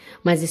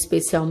 mas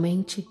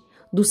especialmente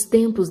dos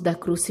tempos da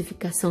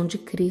crucificação de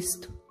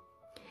Cristo.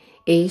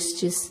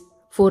 Estes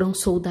foram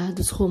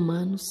soldados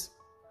romanos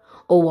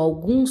ou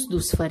alguns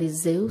dos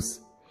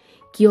fariseus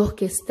que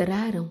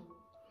orquestraram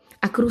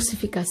a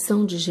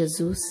crucificação de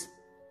Jesus.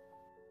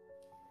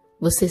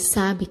 Você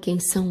sabe quem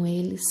são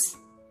eles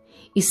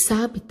e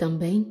sabe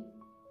também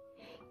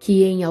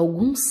que em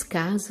alguns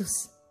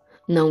casos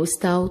não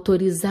está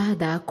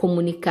autorizada a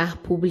comunicar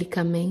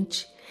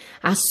publicamente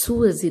as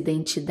suas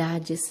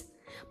identidades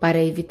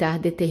para evitar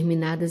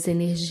determinadas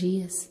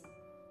energias.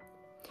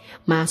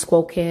 Mas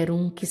qualquer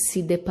um que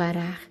se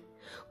deparar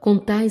com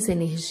tais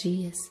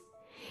energias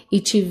e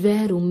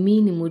tiver o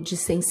mínimo de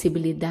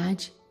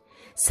sensibilidade,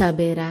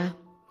 saberá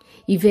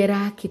e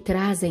verá que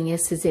trazem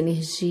essas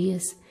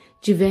energias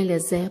de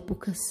velhas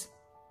épocas.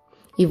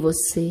 E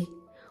você,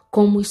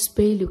 como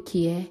espelho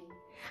que é,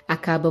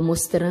 acaba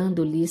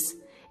mostrando-lhes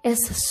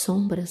essas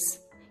sombras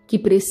que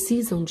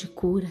precisam de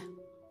cura.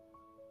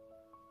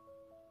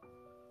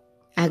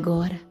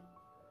 Agora,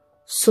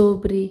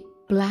 sobre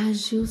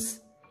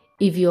plágios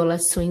e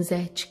violações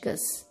éticas.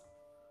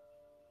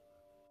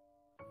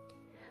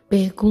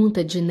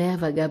 Pergunta de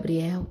Neva a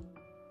Gabriel: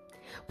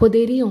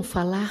 poderiam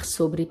falar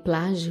sobre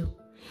plágio,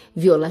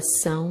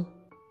 violação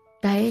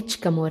da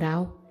ética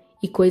moral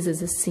e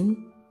coisas assim?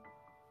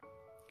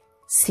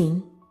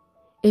 Sim,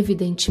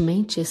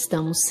 evidentemente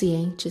estamos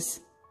cientes.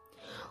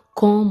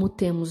 Como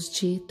temos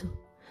dito,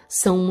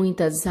 são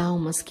muitas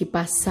almas que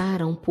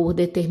passaram por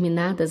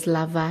determinadas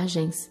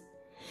lavagens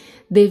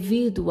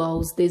devido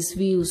aos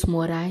desvios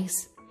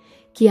morais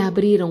que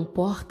abriram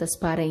portas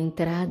para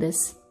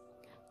entradas,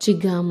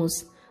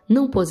 digamos,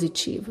 não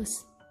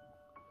positivas.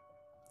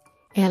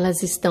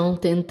 Elas estão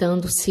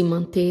tentando se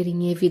manter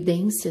em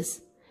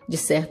evidências, de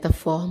certa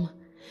forma,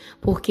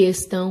 porque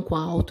estão com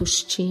a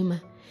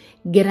autoestima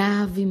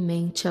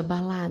gravemente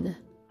abalada,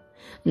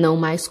 não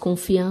mais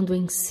confiando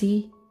em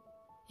si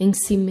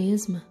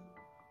mesma.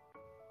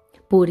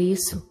 Por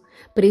isso,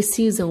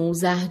 precisam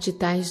usar de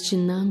tais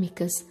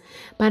dinâmicas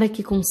para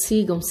que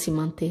consigam se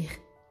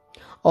manter.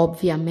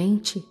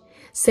 Obviamente,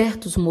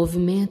 certos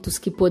movimentos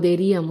que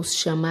poderíamos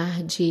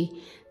chamar de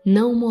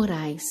não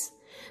morais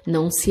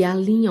não se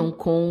alinham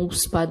com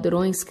os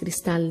padrões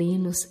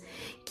cristalinos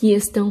que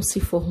estão se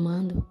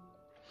formando.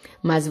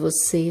 mas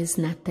vocês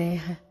na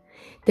Terra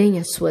têm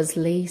as suas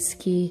leis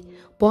que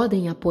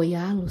podem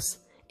apoiá-los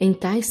em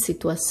tais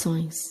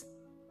situações.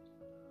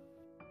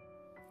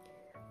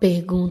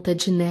 Pergunta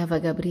de Neva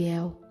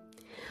Gabriel: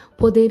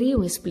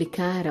 poderiam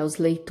explicar aos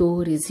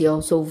leitores e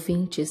aos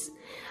ouvintes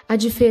a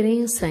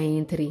diferença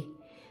entre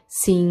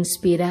se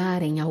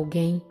inspirar em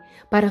alguém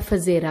para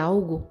fazer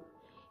algo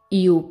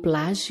e o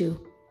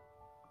plágio?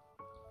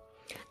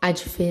 A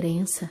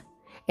diferença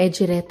é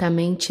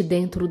diretamente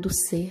dentro do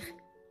ser.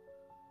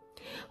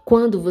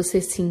 Quando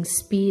você se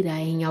inspira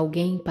em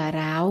alguém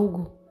para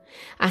algo,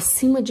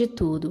 acima de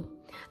tudo,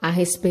 há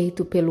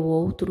respeito pelo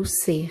outro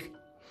ser,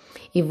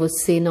 e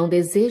você não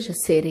deseja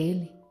ser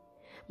ele,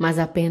 mas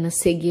apenas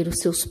seguir os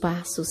seus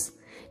passos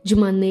de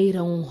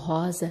maneira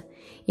honrosa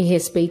e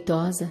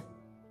respeitosa.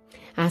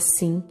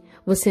 Assim,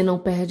 você não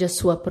perde a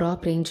sua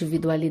própria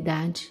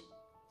individualidade.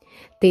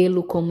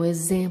 Tê-lo como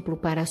exemplo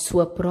para a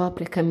sua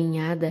própria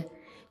caminhada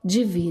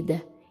de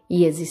vida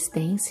e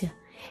existência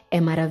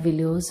é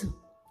maravilhoso,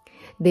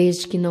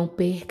 desde que não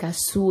perca a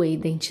sua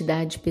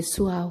identidade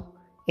pessoal,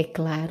 é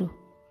claro.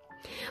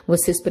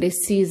 Vocês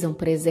precisam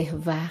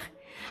preservar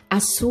a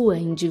sua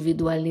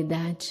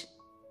individualidade.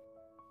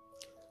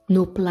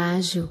 No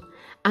plágio,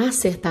 há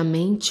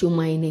certamente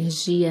uma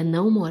energia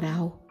não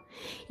moral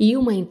e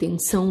uma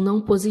intenção não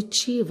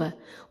positiva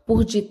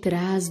por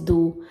detrás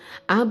do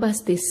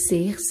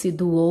abastecer-se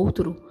do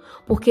outro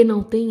porque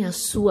não tem a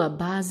sua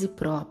base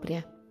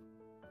própria.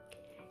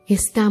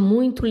 Está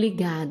muito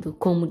ligado,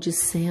 como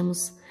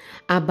dissemos,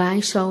 à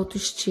baixa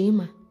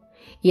autoestima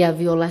e à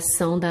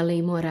violação da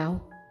lei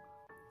moral.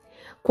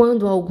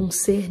 Quando algum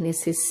ser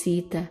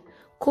necessita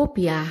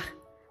copiar,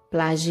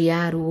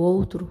 plagiar o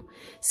outro,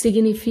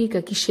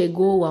 significa que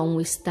chegou a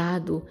um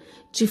estado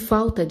de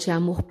falta de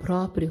amor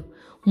próprio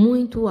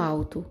muito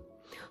alto,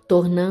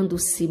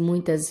 tornando-se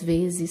muitas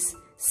vezes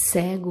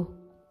cego,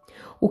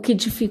 o que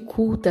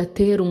dificulta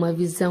ter uma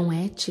visão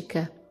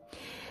ética.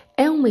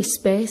 É uma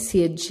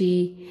espécie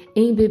de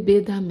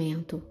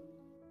embebedamento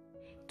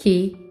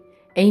que,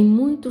 em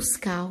muitos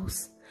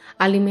casos,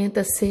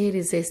 alimenta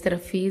seres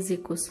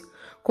extrafísicos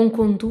com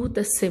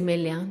condutas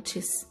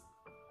semelhantes.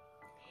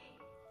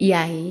 E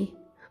aí,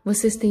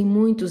 vocês têm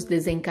muitos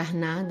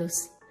desencarnados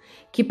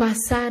que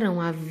passaram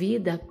a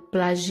vida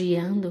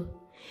plagiando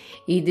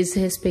e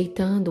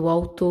desrespeitando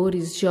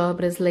autores de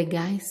obras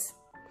legais,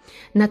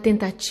 na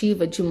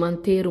tentativa de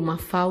manter uma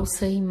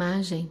falsa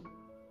imagem.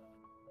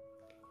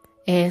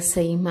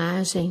 Essa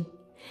imagem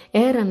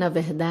era, na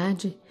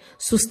verdade,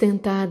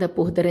 sustentada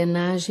por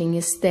drenagem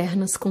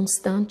externas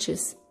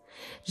constantes,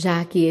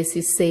 já que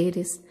esses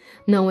seres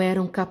não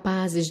eram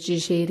capazes de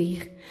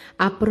gerir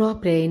a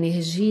própria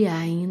energia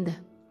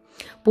ainda,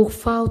 por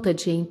falta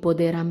de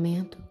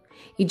empoderamento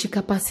e de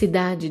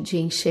capacidade de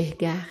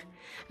enxergar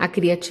a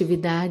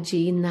criatividade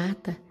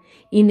inata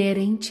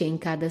inerente em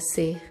cada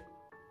ser.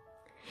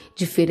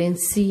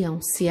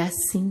 Diferenciam-se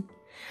assim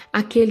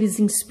aqueles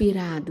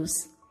inspirados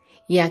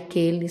e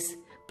aqueles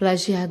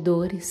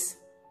plagiadores.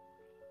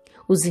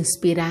 Os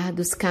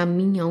inspirados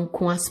caminham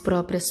com as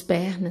próprias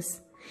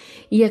pernas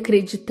e,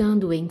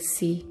 acreditando em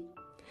si,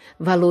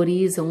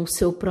 valorizam o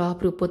seu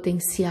próprio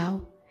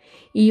potencial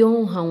e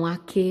honram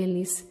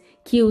aqueles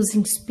que os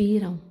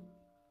inspiram.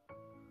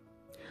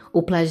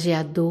 O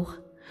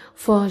plagiador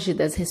foge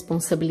das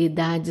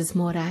responsabilidades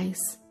morais,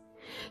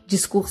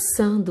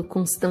 discursando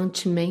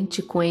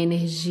constantemente com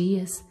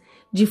energias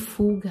de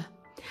fuga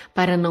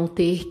para não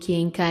ter que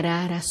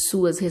encarar as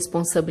suas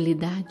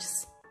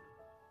responsabilidades.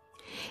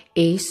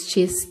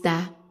 Este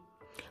está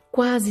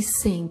quase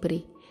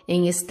sempre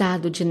em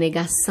estado de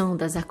negação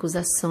das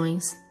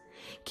acusações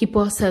que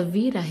possa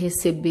vir a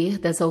receber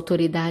das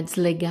autoridades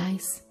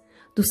legais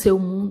do seu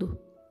mundo,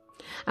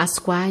 as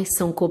quais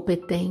são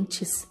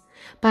competentes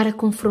para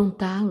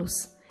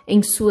confrontá-los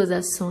em suas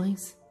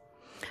ações,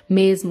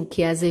 mesmo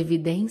que as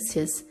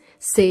evidências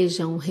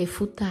sejam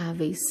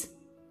refutáveis.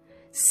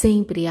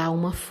 Sempre há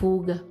uma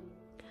fuga,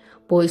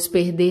 pois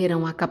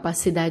perderam a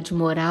capacidade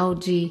moral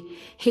de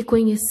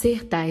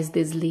reconhecer tais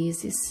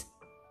deslizes.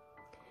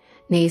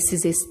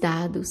 Nesses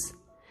estados,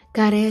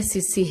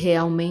 carece-se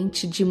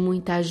realmente de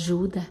muita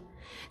ajuda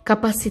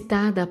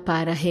capacitada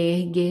para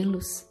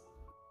reerguê-los,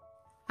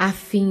 a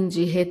fim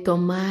de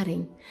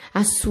retomarem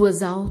as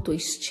suas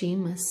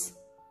autoestimas.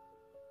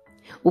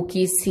 O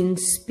que se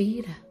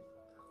inspira,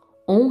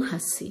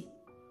 honra-se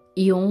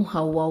e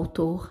honra o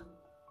autor.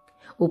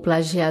 O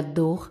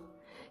plagiador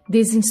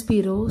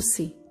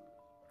desinspirou-se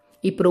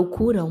e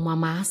procura uma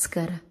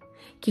máscara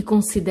que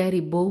considere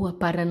boa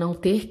para não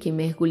ter que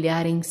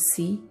mergulhar em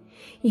si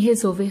e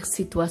resolver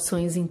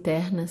situações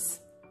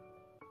internas.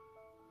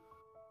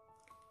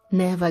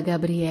 Neva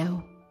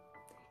Gabriel,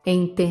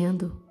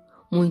 entendo,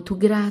 muito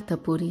grata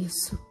por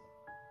isso.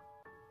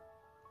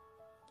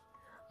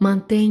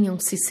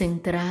 Mantenham-se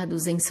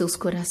centrados em seus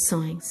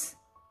corações.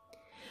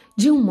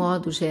 De um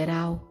modo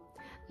geral,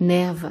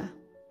 Neva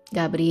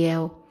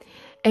Gabriel,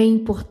 é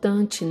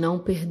importante não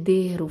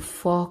perder o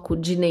foco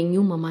de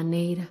nenhuma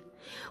maneira,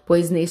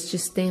 pois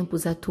nestes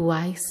tempos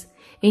atuais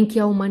em que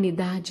a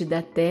humanidade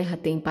da Terra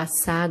tem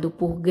passado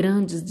por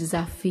grandes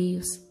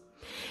desafios,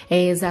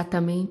 é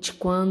exatamente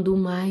quando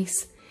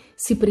mais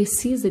se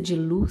precisa de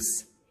luz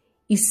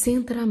e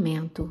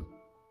centramento.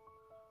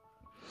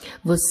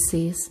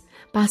 Vocês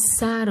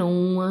passaram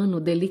um ano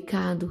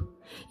delicado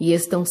e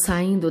estão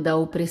saindo da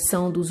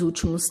opressão dos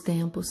últimos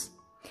tempos.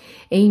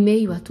 Em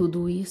meio a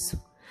tudo isso,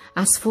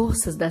 as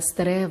forças das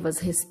trevas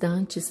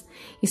restantes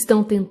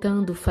estão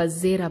tentando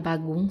fazer a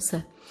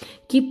bagunça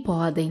que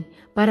podem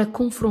para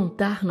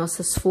confrontar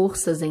nossas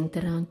forças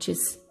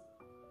entrantes.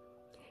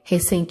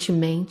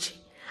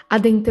 Recentemente,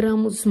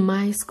 adentramos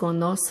mais com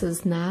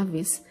nossas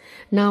naves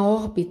na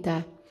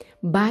órbita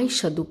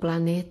baixa do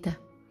planeta,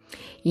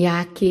 e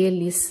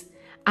aqueles,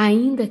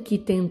 ainda que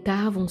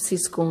tentavam se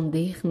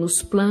esconder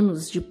nos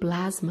planos de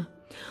plasma,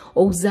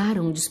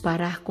 ousaram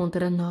disparar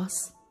contra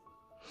nós,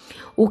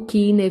 o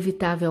que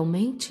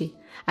inevitavelmente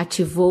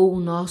ativou o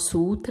nosso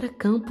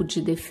ultracampo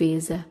de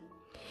defesa,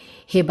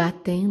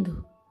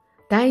 rebatendo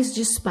tais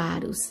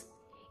disparos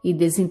e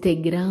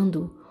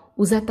desintegrando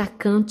os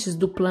atacantes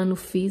do plano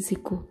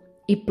físico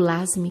e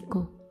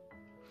plásmico.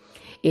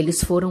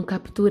 Eles foram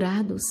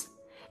capturados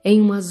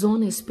em uma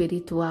zona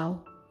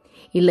espiritual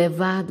e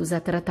levados a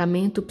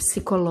tratamento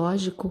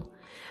psicológico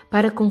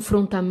para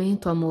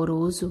confrontamento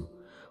amoroso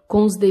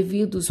com os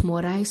devidos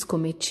morais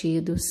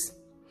cometidos,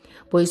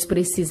 pois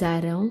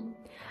precisarão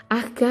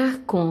arcar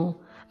com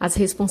as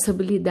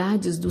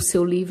responsabilidades do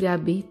seu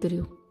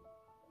livre-arbítrio.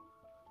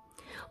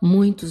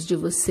 Muitos de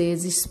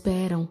vocês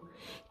esperam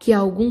que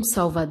algum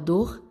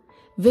salvador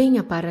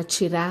venha para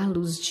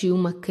tirá-los de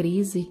uma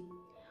crise,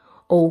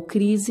 ou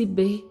crise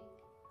B,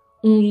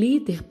 um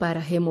líder para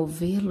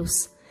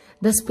removê-los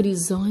das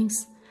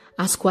prisões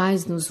às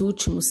quais nos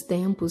últimos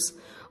tempos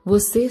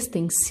vocês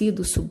têm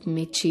sido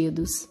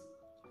submetidos.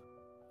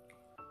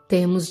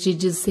 Temos de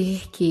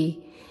dizer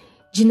que,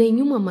 de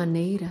nenhuma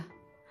maneira,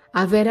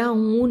 haverá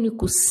um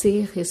único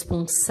ser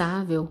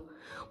responsável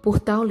por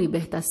tal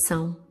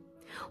libertação.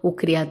 O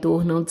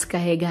Criador não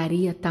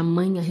descarregaria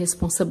tamanha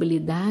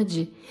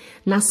responsabilidade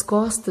nas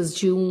costas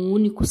de um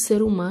único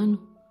ser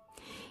humano,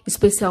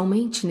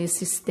 especialmente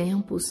nesses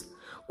tempos,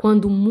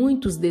 quando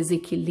muitos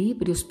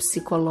desequilíbrios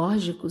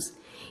psicológicos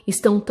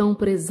estão tão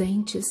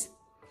presentes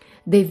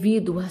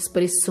devido às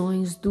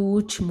pressões do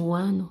último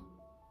ano.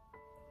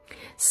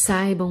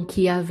 Saibam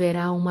que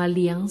haverá uma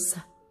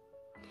aliança,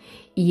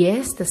 e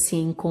esta se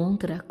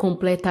encontra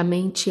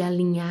completamente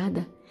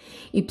alinhada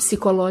e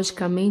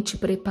psicologicamente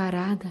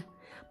preparada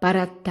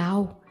para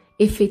tal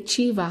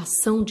efetiva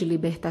ação de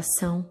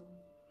libertação.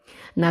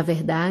 Na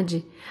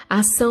verdade,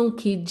 ação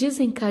que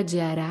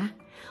desencadeará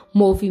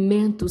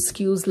movimentos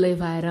que os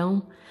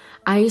levarão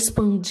a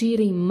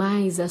expandirem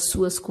mais as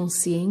suas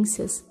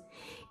consciências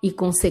e,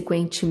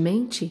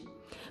 consequentemente,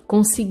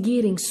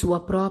 conseguirem sua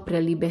própria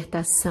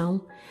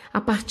libertação a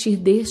partir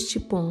deste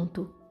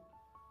ponto.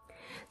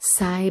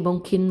 Saibam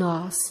que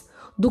nós,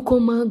 do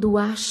Comando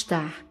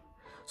Ashtar,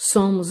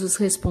 somos os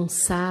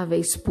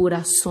responsáveis por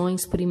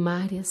ações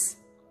primárias,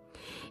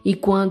 e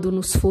quando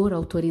nos for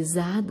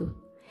autorizado,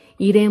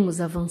 iremos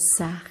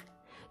avançar,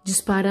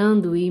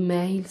 disparando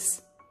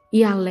e-mails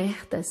e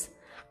alertas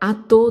a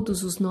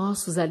todos os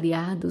nossos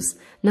aliados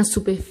na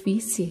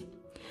superfície,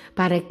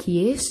 para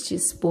que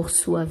estes, por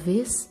sua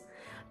vez,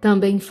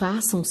 também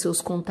façam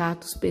seus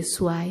contatos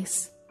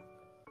pessoais.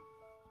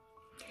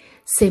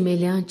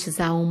 Semelhantes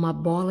a uma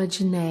bola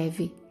de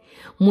neve,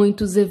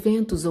 muitos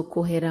eventos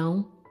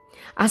ocorrerão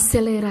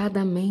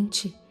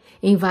aceleradamente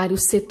em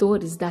vários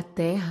setores da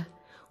Terra,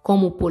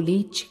 como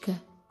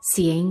política,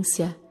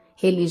 ciência,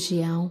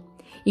 religião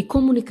e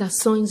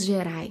comunicações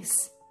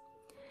gerais.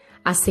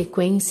 A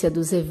sequência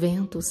dos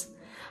eventos,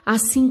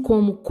 assim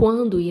como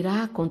quando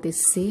irá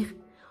acontecer,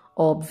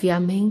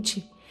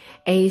 obviamente,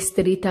 é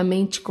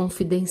estritamente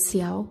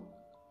confidencial.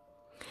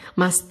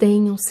 Mas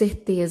tenham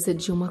certeza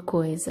de uma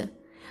coisa: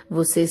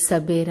 vocês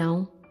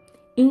saberão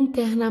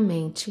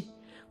internamente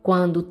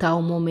quando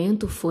tal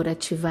momento for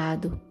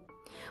ativado,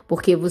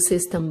 porque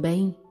vocês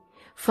também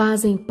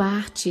fazem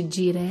parte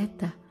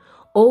direta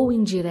ou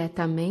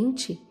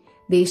indiretamente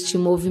deste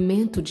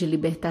movimento de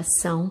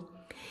libertação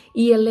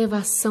e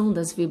elevação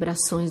das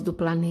vibrações do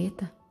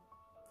planeta.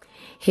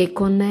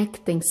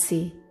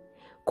 Reconectem-se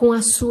com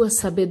a sua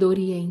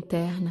sabedoria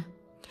interna,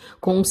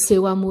 com o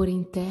seu amor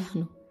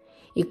interno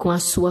e com a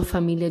sua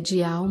família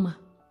de alma.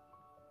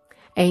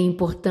 É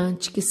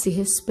importante que se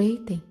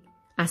respeitem,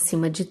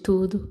 acima de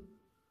tudo,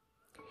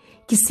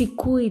 que se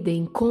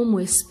cuidem como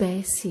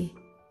espécie,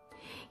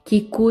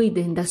 que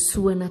cuidem da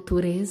sua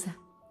natureza,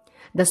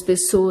 das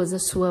pessoas à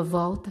sua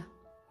volta,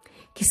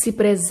 que se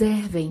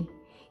preservem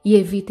e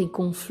evitem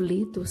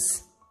conflitos.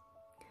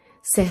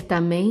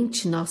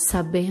 Certamente nós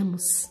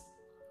sabemos,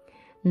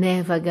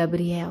 Neva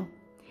Gabriel,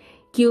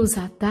 que os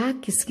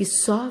ataques que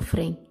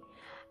sofrem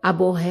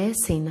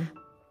aborrecem-na.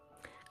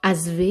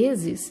 Às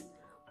vezes,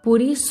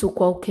 por isso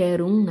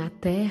qualquer um na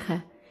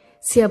terra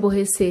se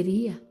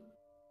aborreceria.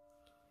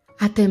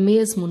 Até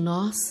mesmo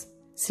nós,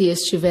 se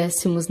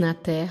estivéssemos na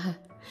terra,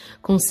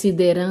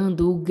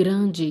 considerando o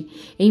grande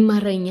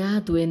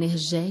emaranhado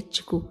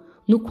energético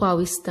no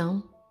qual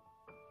estão,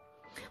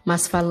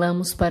 mas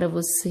falamos para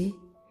você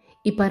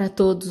e para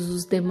todos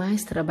os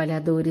demais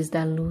trabalhadores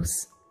da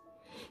luz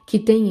que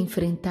têm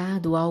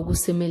enfrentado algo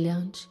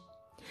semelhante.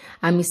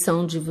 A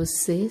missão de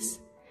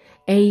vocês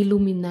é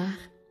iluminar,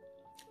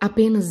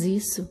 apenas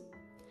isso.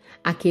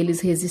 Aqueles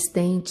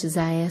resistentes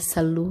a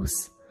essa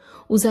luz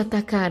os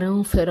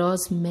atacarão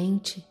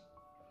ferozmente,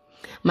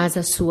 mas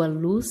a sua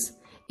luz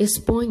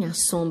expõe a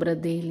sombra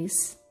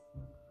deles.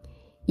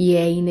 E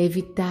é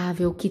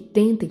inevitável que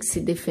tentem se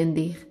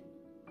defender.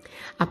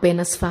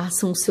 Apenas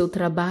façam o seu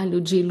trabalho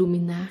de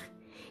iluminar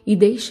e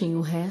deixem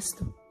o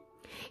resto,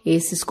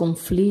 esses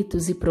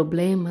conflitos e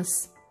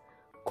problemas,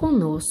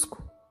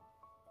 conosco.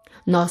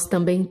 Nós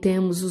também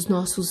temos os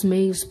nossos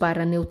meios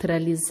para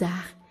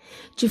neutralizar,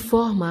 de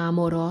forma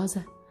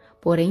amorosa,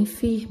 porém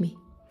firme,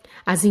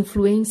 as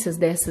influências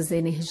dessas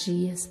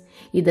energias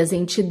e das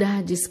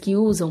entidades que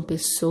usam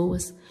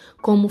pessoas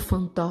como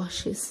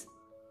fantoches.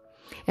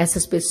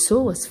 Essas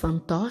pessoas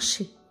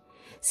fantoche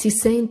se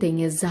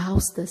sentem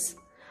exaustas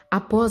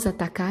após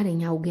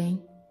atacarem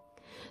alguém,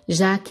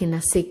 já que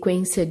na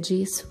sequência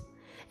disso,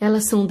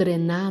 elas são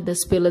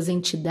drenadas pelas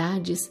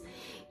entidades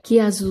que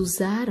as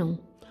usaram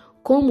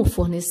como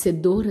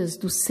fornecedoras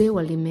do seu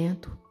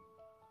alimento.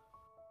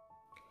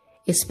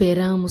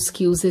 Esperamos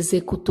que os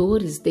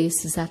executores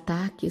desses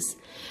ataques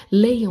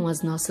leiam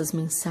as nossas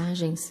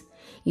mensagens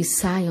e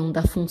saiam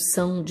da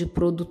função de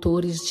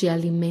produtores de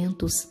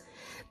alimentos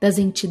das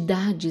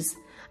entidades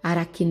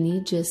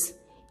aracnídeas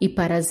e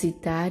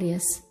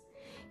parasitárias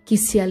que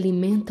se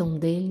alimentam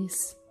deles.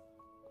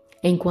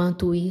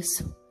 Enquanto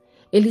isso,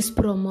 eles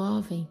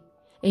promovem,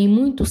 em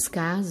muitos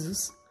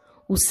casos,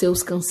 os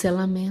seus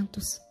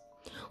cancelamentos.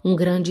 Um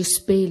grande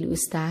espelho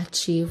está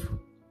ativo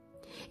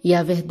e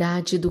a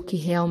verdade do que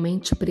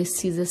realmente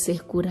precisa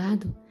ser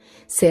curado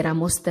será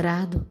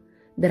mostrado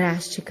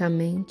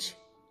drasticamente.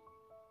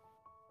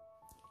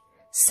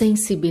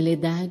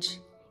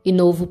 Sensibilidade e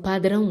novo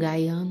padrão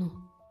gaiano.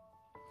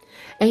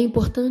 É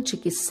importante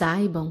que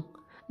saibam,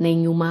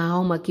 nenhuma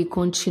alma que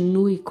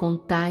continue com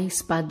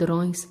tais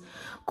padrões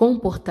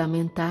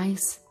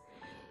comportamentais,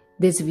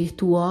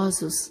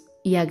 desvirtuosos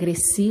e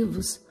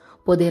agressivos,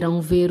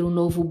 poderão ver o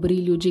novo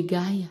brilho de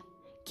Gaia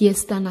que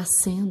está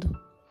nascendo,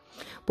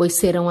 pois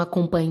serão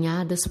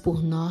acompanhadas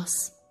por nós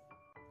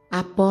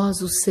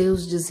após os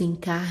seus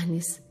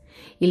desencarnes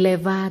e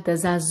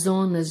levadas às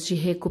zonas de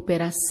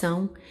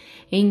recuperação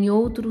em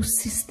outros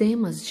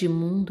sistemas de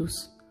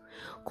mundos,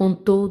 com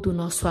todo o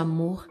nosso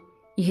amor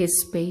e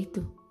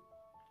respeito.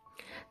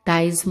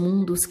 Tais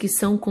mundos que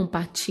são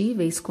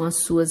compatíveis com as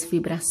suas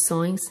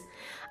vibrações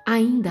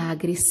ainda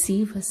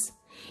agressivas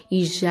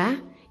e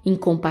já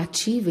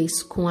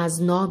incompatíveis com as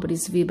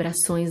nobres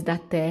vibrações da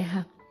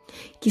Terra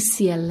que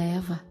se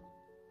eleva.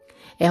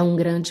 É um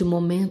grande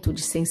momento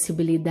de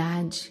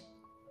sensibilidade,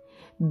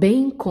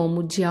 bem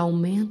como de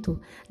aumento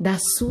da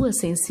sua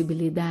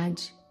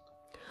sensibilidade.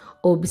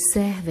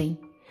 Observem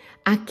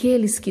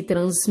aqueles que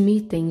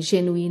transmitem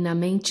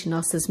genuinamente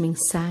nossas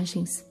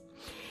mensagens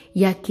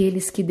e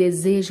aqueles que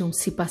desejam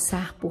se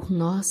passar por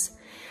nós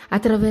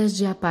através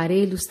de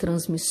aparelhos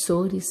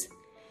transmissores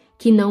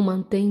que não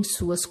mantêm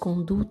suas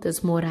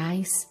condutas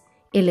morais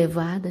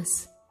elevadas.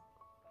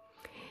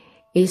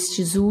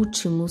 Estes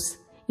últimos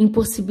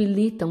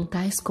impossibilitam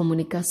tais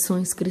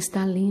comunicações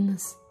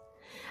cristalinas,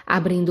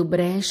 abrindo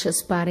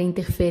brechas para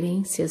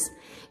interferências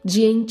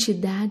de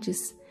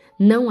entidades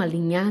não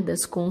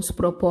alinhadas com os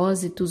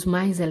propósitos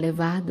mais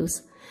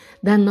elevados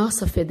da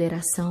nossa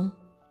federação,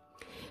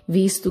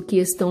 visto que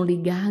estão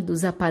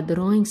ligados a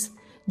padrões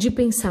de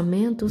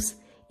pensamentos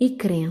e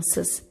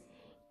crenças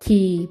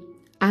que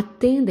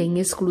atendem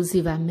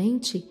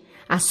exclusivamente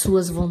às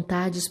suas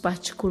vontades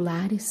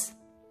particulares.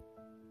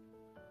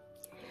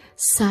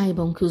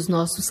 Saibam que os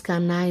nossos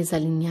canais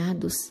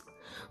alinhados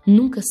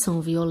nunca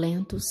são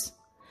violentos,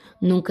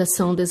 nunca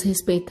são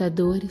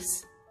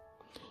desrespeitadores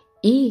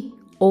e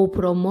ou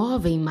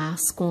promovem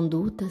más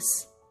condutas,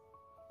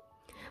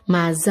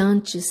 mas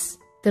antes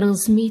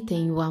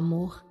transmitem o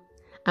amor,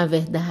 a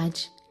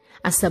verdade,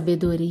 a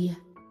sabedoria,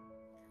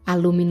 a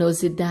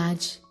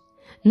luminosidade,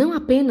 não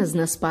apenas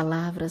nas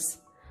palavras,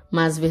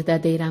 mas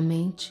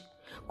verdadeiramente,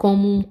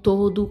 como um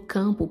todo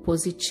campo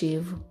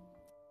positivo.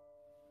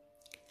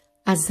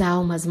 As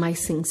almas mais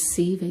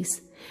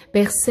sensíveis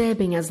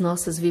percebem as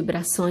nossas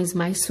vibrações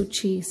mais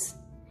sutis,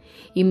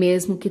 e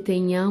mesmo que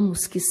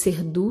tenhamos que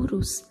ser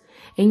duros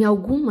em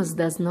algumas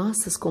das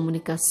nossas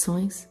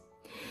comunicações,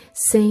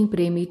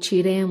 sempre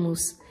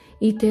emitiremos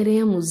e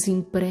teremos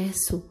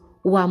impresso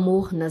o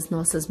amor nas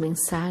nossas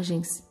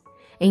mensagens,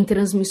 em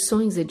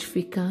transmissões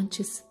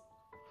edificantes.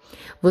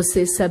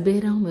 Vocês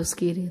saberão, meus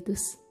queridos,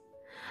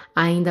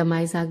 ainda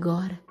mais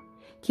agora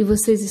que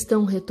vocês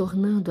estão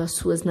retornando às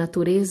suas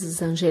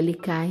naturezas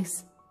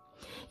angelicais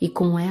e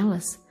com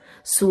elas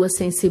suas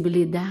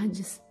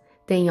sensibilidades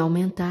têm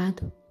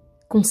aumentado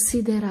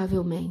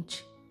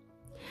consideravelmente.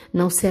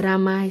 Não será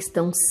mais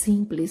tão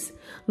simples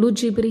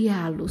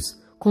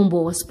ludibriá-los com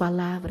boas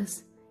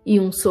palavras e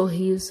um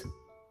sorriso,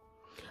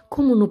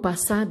 como no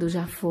passado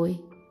já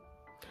foi.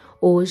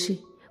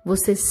 Hoje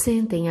vocês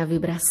sentem a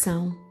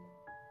vibração.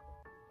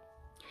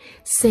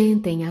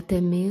 Sentem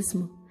até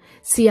mesmo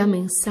se a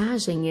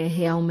mensagem é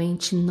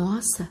realmente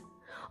nossa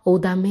ou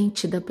da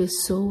mente da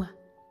pessoa,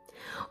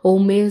 ou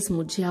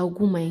mesmo de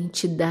alguma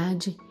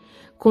entidade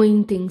com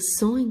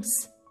intenções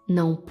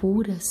não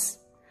puras,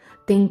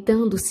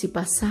 tentando se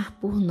passar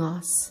por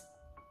nós.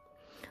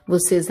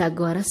 Vocês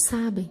agora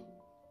sabem.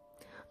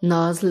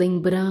 Nós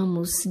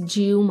lembramos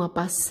de uma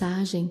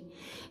passagem,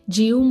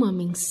 de uma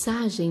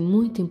mensagem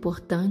muito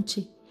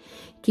importante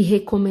que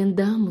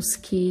recomendamos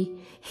que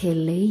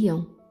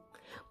releiam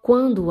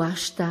quando o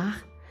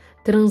Astar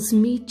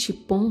transmite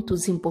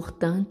pontos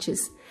importantes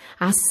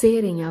a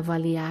serem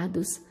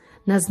avaliados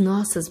nas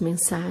nossas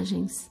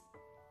mensagens.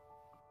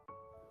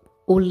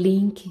 O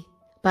link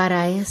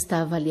para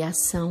esta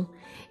avaliação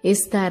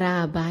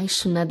estará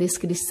abaixo na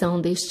descrição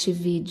deste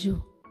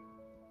vídeo.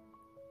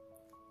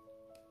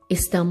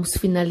 Estamos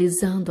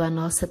finalizando a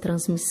nossa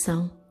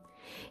transmissão,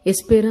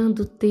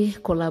 esperando ter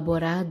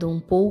colaborado um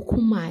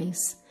pouco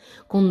mais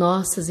com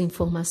nossas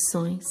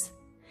informações.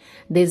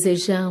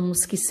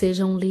 Desejamos que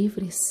sejam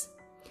livres,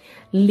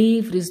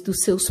 livres dos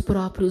seus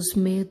próprios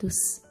medos,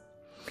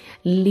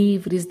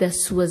 livres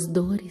das suas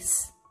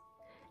dores,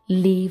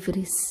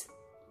 livres.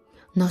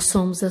 Nós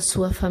somos a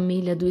sua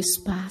família do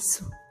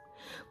espaço,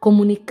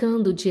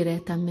 comunicando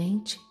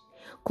diretamente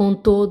com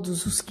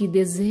todos os que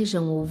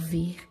desejam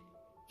ouvir.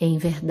 Em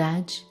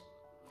verdade,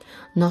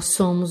 nós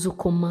somos o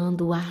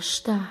comando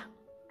Astar.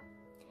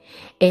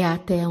 É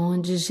até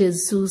onde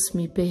Jesus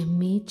me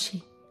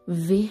permite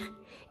ver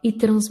e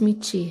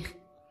transmitir,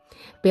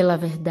 pela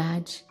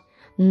verdade,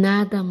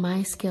 nada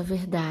mais que a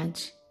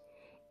verdade.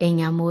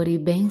 Em amor e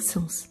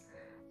bênçãos,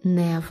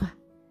 Neva,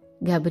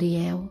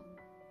 Gabriel.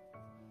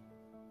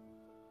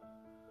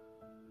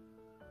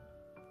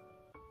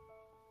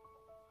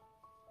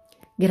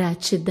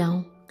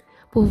 Gratidão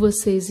por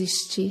você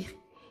existir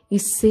e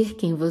ser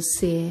quem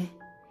você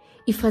é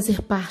e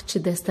fazer parte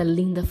desta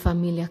linda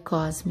família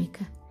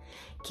cósmica.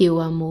 Que o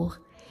amor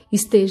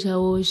esteja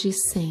hoje e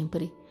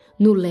sempre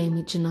no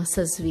leme de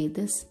nossas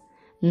vidas.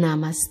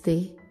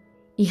 Namastê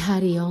e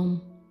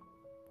Hariom.